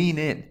 lean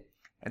in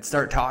and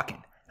start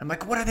talking. I'm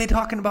like, what are they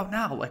talking about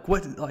now?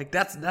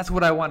 That's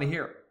what I want to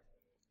hear.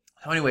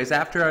 So anyways,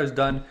 after I was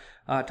done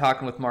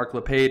talking with Mark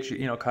LePage,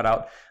 cut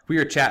out, we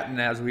were chatting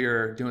as we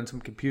were doing some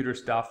computer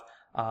stuff.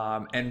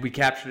 And we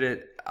captured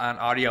it on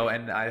audio,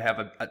 and I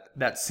have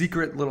that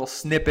secret little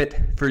snippet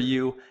for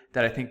you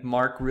that I think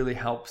Mark really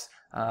helps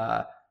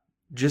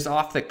just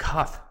off the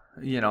cuff,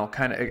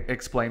 kind of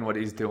explain what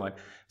he's doing.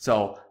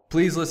 So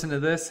please listen to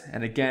this,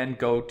 and again,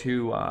 go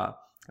to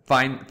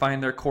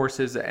find their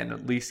courses and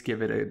at least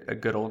give it a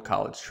good old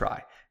college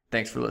try.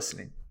 Thanks for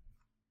listening.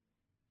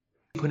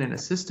 Put in a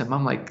system.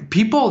 I'm like,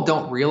 people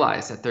don't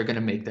realize that they're going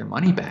to make their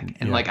money back,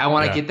 and I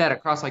want to get that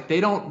across. They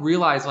don't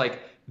realize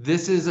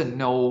this is a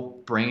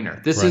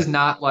no-brainer. This is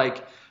not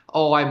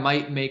I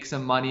might make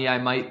some money. I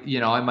might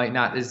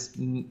not.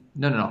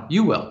 No.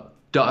 You will.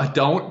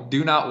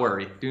 Do not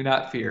worry. Do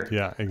not fear.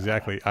 Yeah,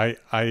 exactly. I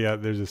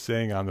there's a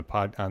saying on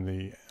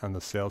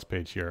the sales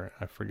page here.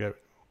 I forget.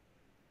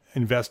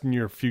 Invest in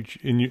your future.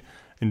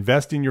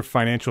 Invest in your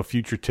financial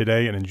future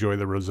today and enjoy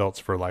the results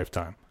for a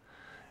lifetime.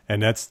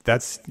 And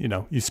that's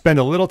you spend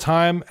a little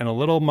time and a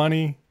little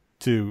money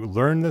to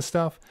learn this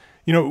stuff.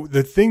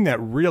 The thing that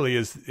really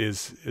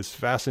is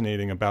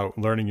fascinating about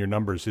learning your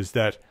numbers is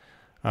that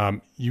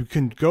you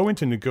can go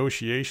into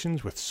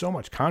negotiations with so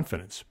much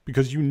confidence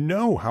because you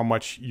know how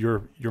much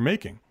you're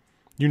making.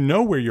 You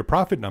know where your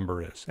profit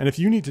number is. And if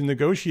you need to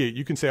negotiate,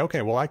 you can say,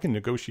 okay, well, I can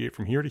negotiate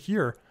from here to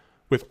here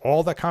with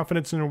all the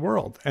confidence in the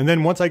world. And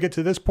then once I get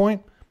to this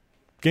point,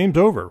 game's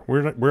over.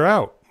 We're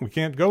out. We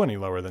can't go any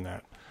lower than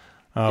that.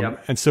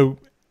 Yep. And so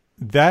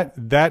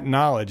that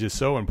knowledge is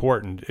so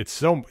important. It's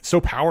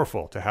so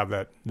powerful to have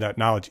that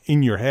knowledge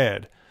in your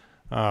head.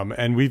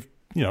 And we've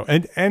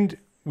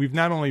we've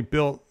not only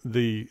built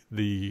the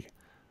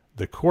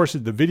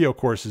courses, the video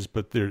courses,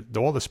 but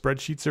all the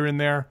spreadsheets are in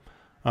there.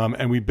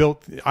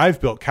 And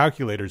I've built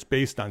calculators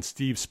based on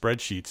Steve's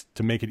spreadsheets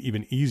to make it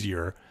even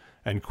easier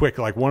and quick.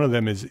 Like one of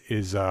them is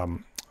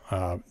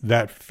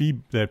that fee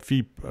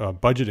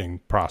budgeting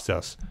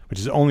process, which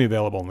is only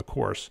available in the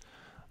course,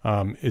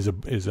 is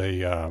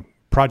a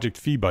project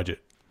fee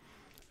budget.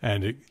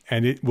 And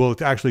it will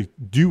actually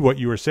do what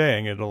you were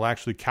saying. It'll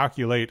actually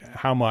calculate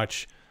how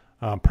much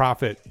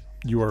profit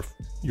your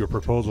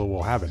proposal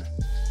will have in it.